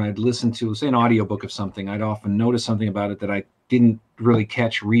often when I'd listen to, say, an audiobook of something, I'd often notice something about it that I didn't really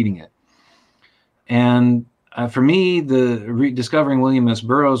catch reading it. And for me, discovering William S.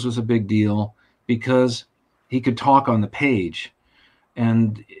 Burroughs was a big deal because he could talk on the page.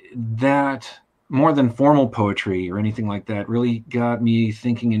 And that, more than formal poetry or anything like that, really got me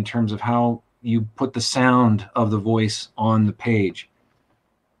thinking in terms of how you put the sound of the voice on the page.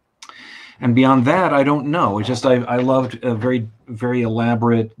 And beyond that, I don't know. It's just I loved a very, very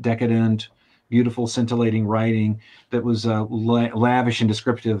elaborate, decadent, beautiful, scintillating writing that was lavish and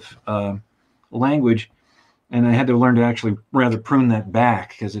descriptive language. And I had to learn to actually rather prune that back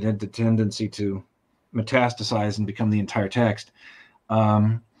because it had the tendency to metastasize and become the entire text.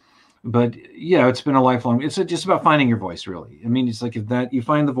 But yeah, it's been a lifelong. It's just about finding your voice, really. It's like if you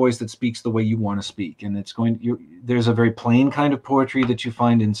find the voice that speaks the way you want to speak, and there's a very plain kind of poetry that you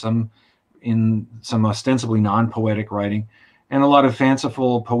find in some ostensibly non-poetic writing, and a lot of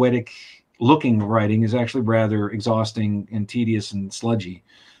fanciful, poetic-looking writing is actually rather exhausting and tedious and sludgy,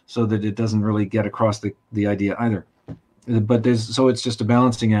 so that it doesn't really get across the idea either. But so it's just a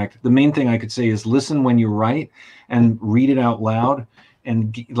balancing act. The main thing I could say is listen when you write and read it out loud.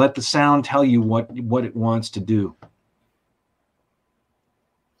 And let the sound tell you what it wants to do.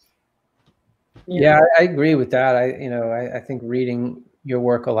 Yeah, I agree with that. I think reading your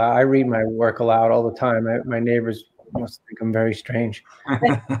work aloud. I read my work aloud all the time. My neighbors must think I'm very strange.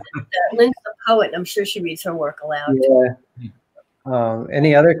 Lynn's a poet. I'm sure she reads her work aloud. Yeah.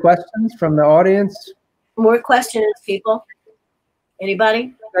 Any other questions from the audience? More questions, people?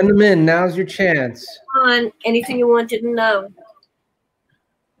 Anybody? Send them in. Now's your chance. Come on. Anything you wanted to know?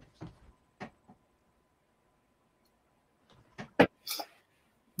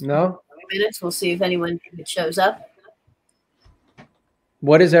 No? Minutes. We'll see if anyone shows up.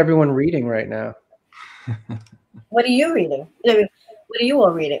 What is everyone reading right now? What are you reading? What are you all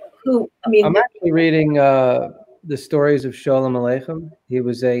reading? I'm actually reading the stories of Sholem Aleichem. He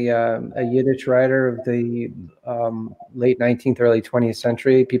was a Yiddish writer of the late 19th, early 20th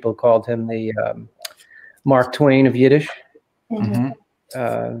century. People called him the Mark Twain of Yiddish. Mm-hmm.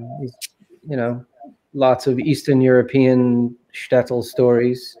 He's, lots of Eastern European shtetl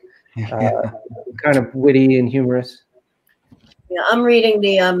stories, kind of witty and humorous. Yeah, I'm reading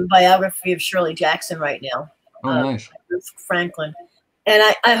the biography of Shirley Jackson right now. Oh, nice. Ruth Franklin. And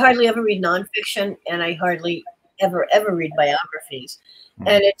I hardly ever read nonfiction, and I hardly ever read biographies.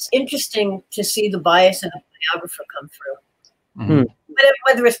 And it's interesting to see the bias of the biographer come through. But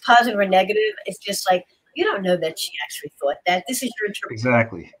whether it's positive or negative, it's just like, you don't know that she actually thought that. This is your interpretation.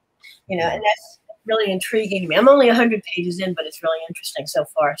 Exactly. You know, and that's really intriguing to me. I'm only 100 pages in, but it's really interesting so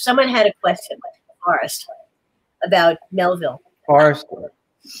far. Someone had a question, Forrest, about Melville.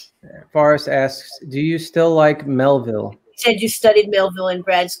 Forrest asks, do you still like Melville? You said you studied Melville in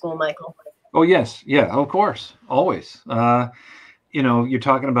grad school, Michael. Oh, yes. Yeah, of course. Always. You know, you're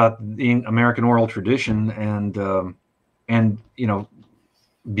talking about the American oral tradition and you know,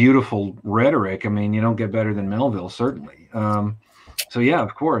 beautiful rhetoric. I mean, you don't get better than Melville, certainly. So yeah,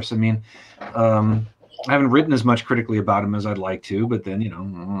 of course. I mean, I haven't written as much critically about him as I'd like to, but then, you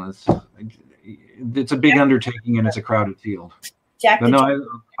know, it's a big undertaking and it's a crowded field. But no,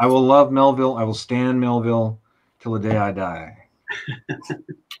 I will love Melville. I will stand Melville till the day I die.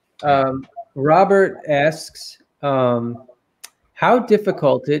 Robert asks, how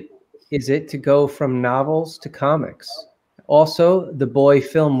difficult is it to go from novels to comics? Also, The Boy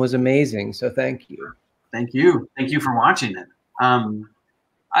film was amazing, so thank you. Thank you. Thank you for watching it.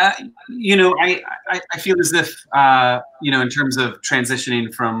 I feel as if, you know, in terms of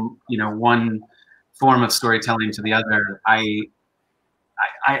transitioning from, you know, one form of storytelling to the other,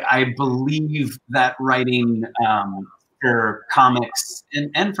 I believe that writing for comics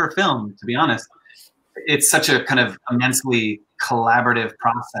and for film, to be honest, it's such a kind of immensely collaborative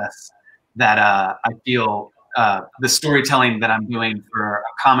process that I feel the storytelling that I'm doing for a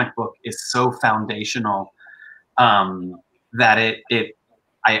comic book is so foundational that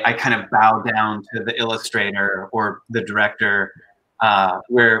I kind of bow down to the illustrator or the director,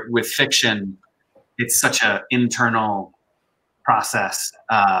 where with fiction, it's such an internal process.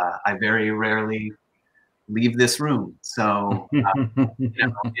 I very rarely leave this room. So you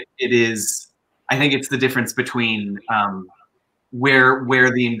know, it is, I think it's the difference between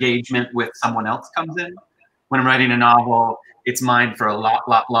where the engagement with someone else comes in. When I'm writing a novel, it's mine for a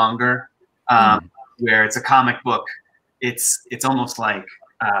lot longer. Where it's a comic book, it's almost like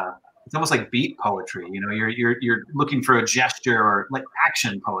beat poetry. You know, you're looking for a gesture, or like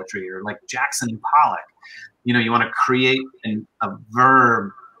action poetry, or like Jackson Pollock. You know, you want to create a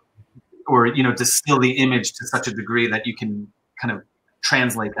verb, or, you know, distill the image to such a degree that you can kind of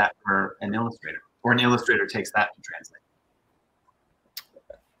translate that for an illustrator, or an illustrator takes that to translate.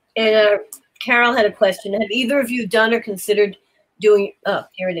 And Carol had a question. Have either of you done or considered doing, oh,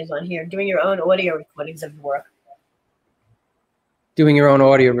 here it is on here, doing your own audio recordings of your work? Doing your own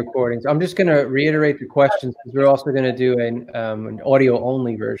audio recordings. I'm just going to reiterate the questions because we're also going to do an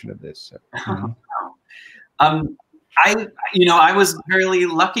audio-only version of this. So. I was very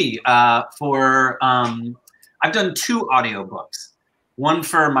lucky for, I've done 2 audiobooks. One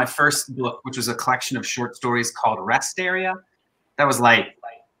for my first book, which was a collection of short stories called Rest Area. That was like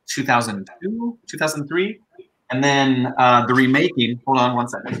 2002, 2003. And then the Remaking, hold on one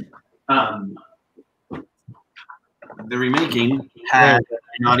second. The Remaking had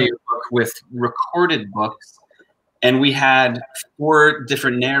an audiobook with recorded books, and we had 4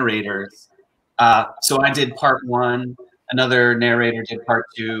 different narrators. So I did part 1, another narrator did part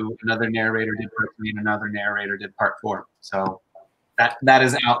 2, another narrator did part 3, and another narrator did part 4. So that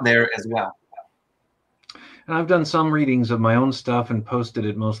is out there as well. And I've done some readings of my own stuff and posted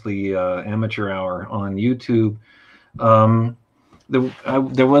it mostly amateur hour on YouTube.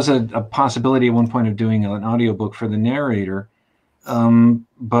 There was a possibility at one point of doing an audiobook for the narrator,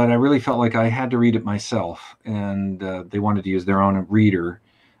 but I really felt like I had to read it myself, and they wanted to use their own reader.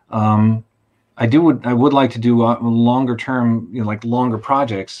 I would like to do longer term, you know, like longer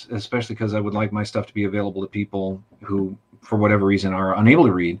projects, especially because I would like my stuff to be available to people who, for whatever reason, are unable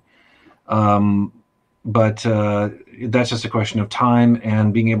to read. But that's just a question of time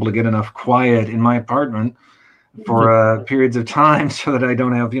and being able to get enough quiet in my apartment for periods of time so that I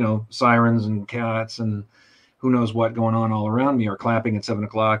don't have, you know, sirens and cats and who knows what going on all around me, or clapping at 7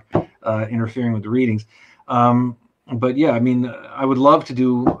 o'clock, interfering with the readings. But yeah, I mean, I would love to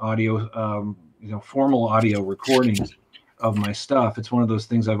do audio, you know, formal audio recordings of my stuff. It's one of those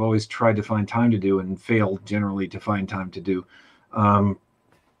things I've always tried to find time to do and failed generally to find time to do.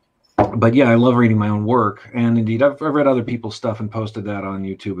 But yeah, I love reading my own work, and indeed, I've read other people's stuff and posted that on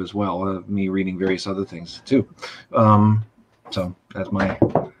YouTube as well. Me reading various other things too. So that's my.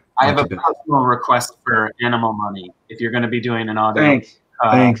 I have a personal request for Animal Money. If you're going to be doing an audio, thanks.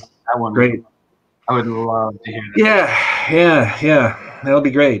 That one, great. I would love to hear that. Yeah. That'll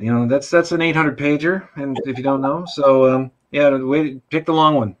be great. You know, that's an 800 pager, and if you don't know, so Yeah, wait, pick the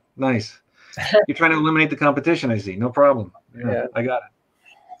long one. Nice. You're trying to eliminate the competition, I see. No problem. Yeah. I got it.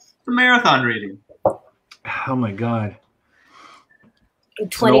 It's a marathon reading. Oh my God.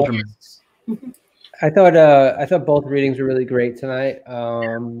 20 minutes. I thought both readings were really great tonight.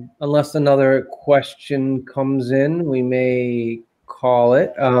 Unless another question comes in, we may call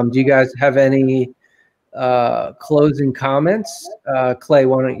it. Do you guys have any closing comments? Clay,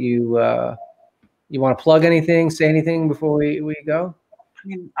 why don't you want to plug anything, say anything before we go? I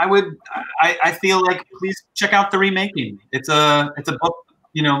mean, I feel like please check out The Remaking. It's a book,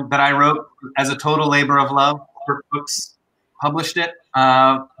 that I wrote as a total labor of love. For Books published it.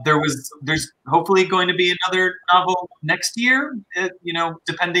 There's hopefully going to be another novel next year,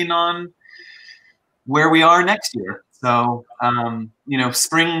 depending on where we are next year. So,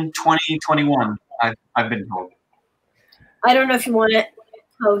 spring 2021, I've been told. I don't know if you want to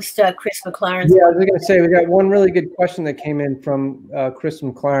post Chris McLaren. Yeah, I was going to say, we got one really good question that came in from Chris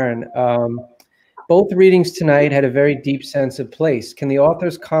McLaren. Both readings tonight had a very deep sense of place. Can the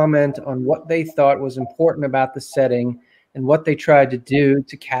authors comment on what they thought was important about the setting and what they tried to do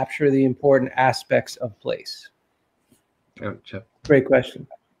to capture the important aspects of place? Oh, Chip. Great question.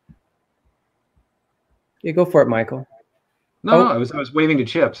 Yeah, go for it, Michael. No, I was waving to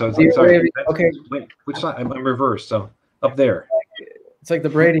Chip, so I was like, sorry. Okay. Wait, which side? I'm reversed, so up there. It's like the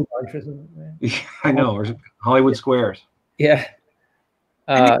Brady Bunch, isn't it? Yeah, I know, or Hollywood Squares. Yeah.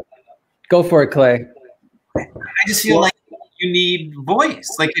 Go for it, Clay. I just feel like you need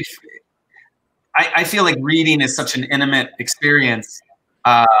voice. Like I feel like reading is such an intimate experience.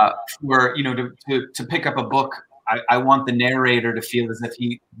 Where to pick up a book, I want the narrator to feel as if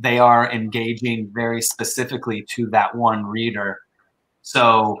they are engaging very specifically to that one reader.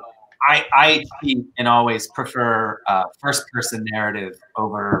 So I keep and always prefer first person narrative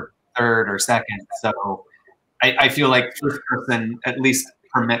over third or second. So I feel like first person at least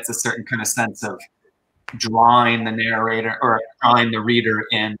permits a certain kind of sense of drawing the narrator or drawing the reader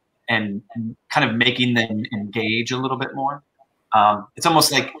in and kind of making them engage a little bit more. It's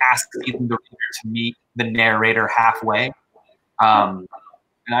almost like asking the reader to meet the narrator halfway. And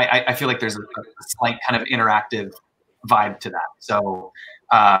I feel like there's a slight kind of interactive vibe to that. So,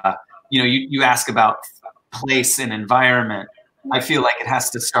 you ask about place and environment. I feel like it has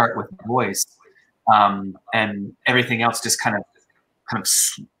to start with voice, and everything else just kind of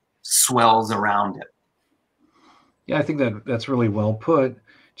swells around it. Yeah, I think that's really well put.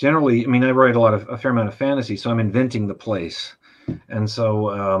 Generally, I mean, I write a fair amount of fantasy, so I'm inventing the place. And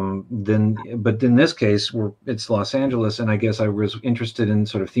so but in this case, it's Los Angeles, and I guess I was interested in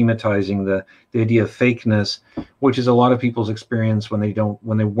sort of thematizing the idea of fakeness, which is a lot of people's experience when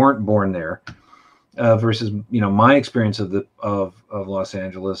they weren't born there, versus my experience of Los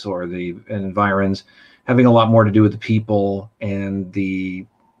Angeles or the environs having a lot more to do with the people and the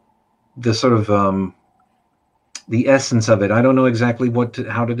sort of the essence of it. I don't know exactly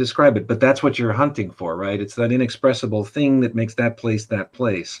how to describe it, but that's what you're hunting for, right? It's that inexpressible thing that makes that place that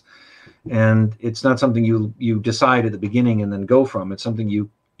place. And it's not something you decide at the beginning and then go from. It's something you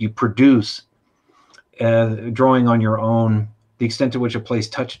produce, drawing on your own, the extent to which a place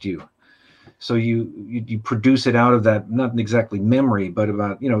touched you. So you produce it out of that, not exactly memory, but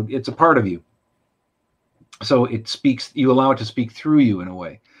about, it's a part of you. So you allow it to speak through you in a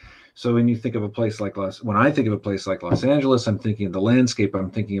way. So when you think of a place like when I think of a place like Los Angeles, I'm thinking of the landscape,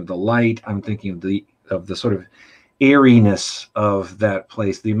 I'm thinking of the light, I'm thinking of the sort of airiness of that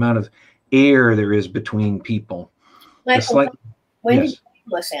place, the amount of air there is between people. Michael, when did you leave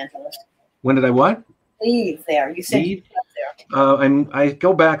Los Angeles? When did I what? Leave there. You said you left there. I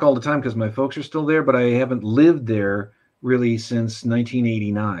go back all the time because my folks are still there, but I haven't lived there really since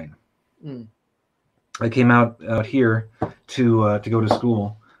 1989. Mm. I came out here to go to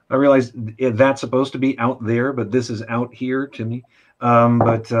school. I realized that's supposed to be out there, but this is out here to me. I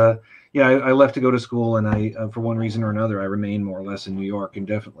left to go to school, and I, for one reason or another, I remain more or less in New York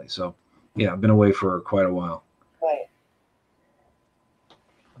indefinitely. So, yeah, I've been away for quite a while. Right.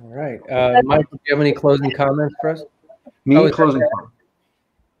 All right. Mike, do you have any closing comments for us? Closing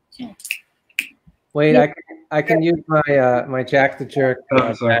comments. Wait, I can use my Jack the Jerk.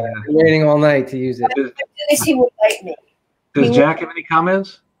 Sorry, I'm waiting all night to use it. He would bite me. Does Jack have any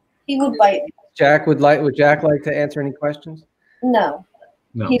comments? He would bite me. Would Jack like to answer any questions? No.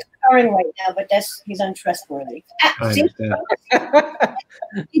 He's purring right now, but he's untrustworthy. I understand.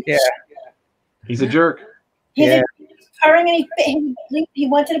 Yeah. He's a jerk. He's purring, and he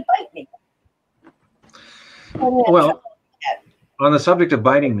wanted to bite me. Well, on the subject of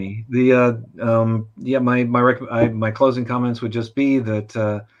biting me, my closing comments would just be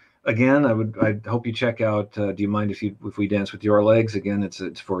that again, I'd hope you check out Do You Mind If We Dance With Your Legs? Again,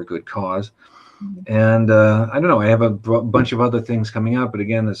 it's for a good cause. And I don't know, I have a bunch of other things coming out, but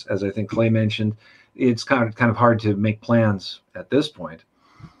again, as I think Clay mentioned, it's kind of hard to make plans at this point.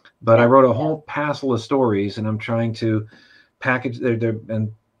 But I wrote a whole passel of stories, and I'm trying to package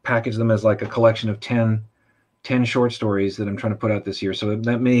them as like a collection of 10 short stories that I'm trying to put out this year. So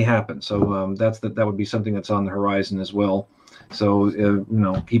that may happen. So that would be something that's on the horizon as well. So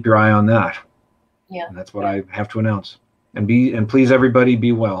keep your eye on that. Yeah, and that's what I have to announce. And please, everybody,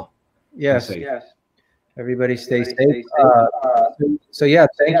 be well. Yes. Be safe. Yes. Everybody stay safe. So yeah,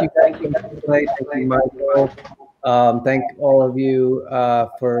 thank you, Clay. Thank you, Michael. Thank all of you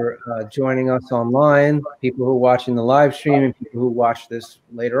for joining us online. People who are watching the live stream and people who watch this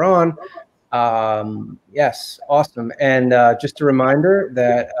later on. Yes, awesome. And just a reminder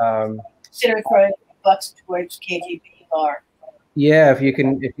that consider throwing bucks towards KGB Bar. Yeah, if you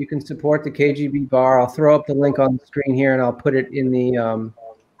can support the KGB Bar, I'll throw up the link on the screen here, and I'll put it in the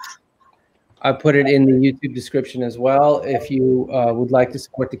YouTube description as well. If you would like to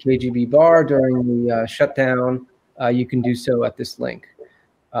support the KGB Bar during the shutdown, you can do so at this link.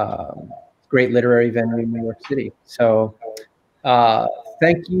 Great literary venue in New York City. So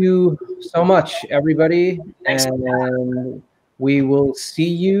thank you so much, everybody. And we will see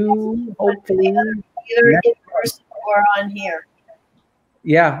you hopefully either in person or on here.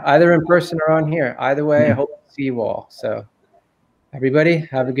 Yeah, either in person or on here. Either way, I hope to see you all. So everybody,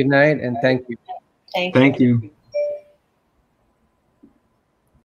 have a good night, and thank you. Thank you. Thank you.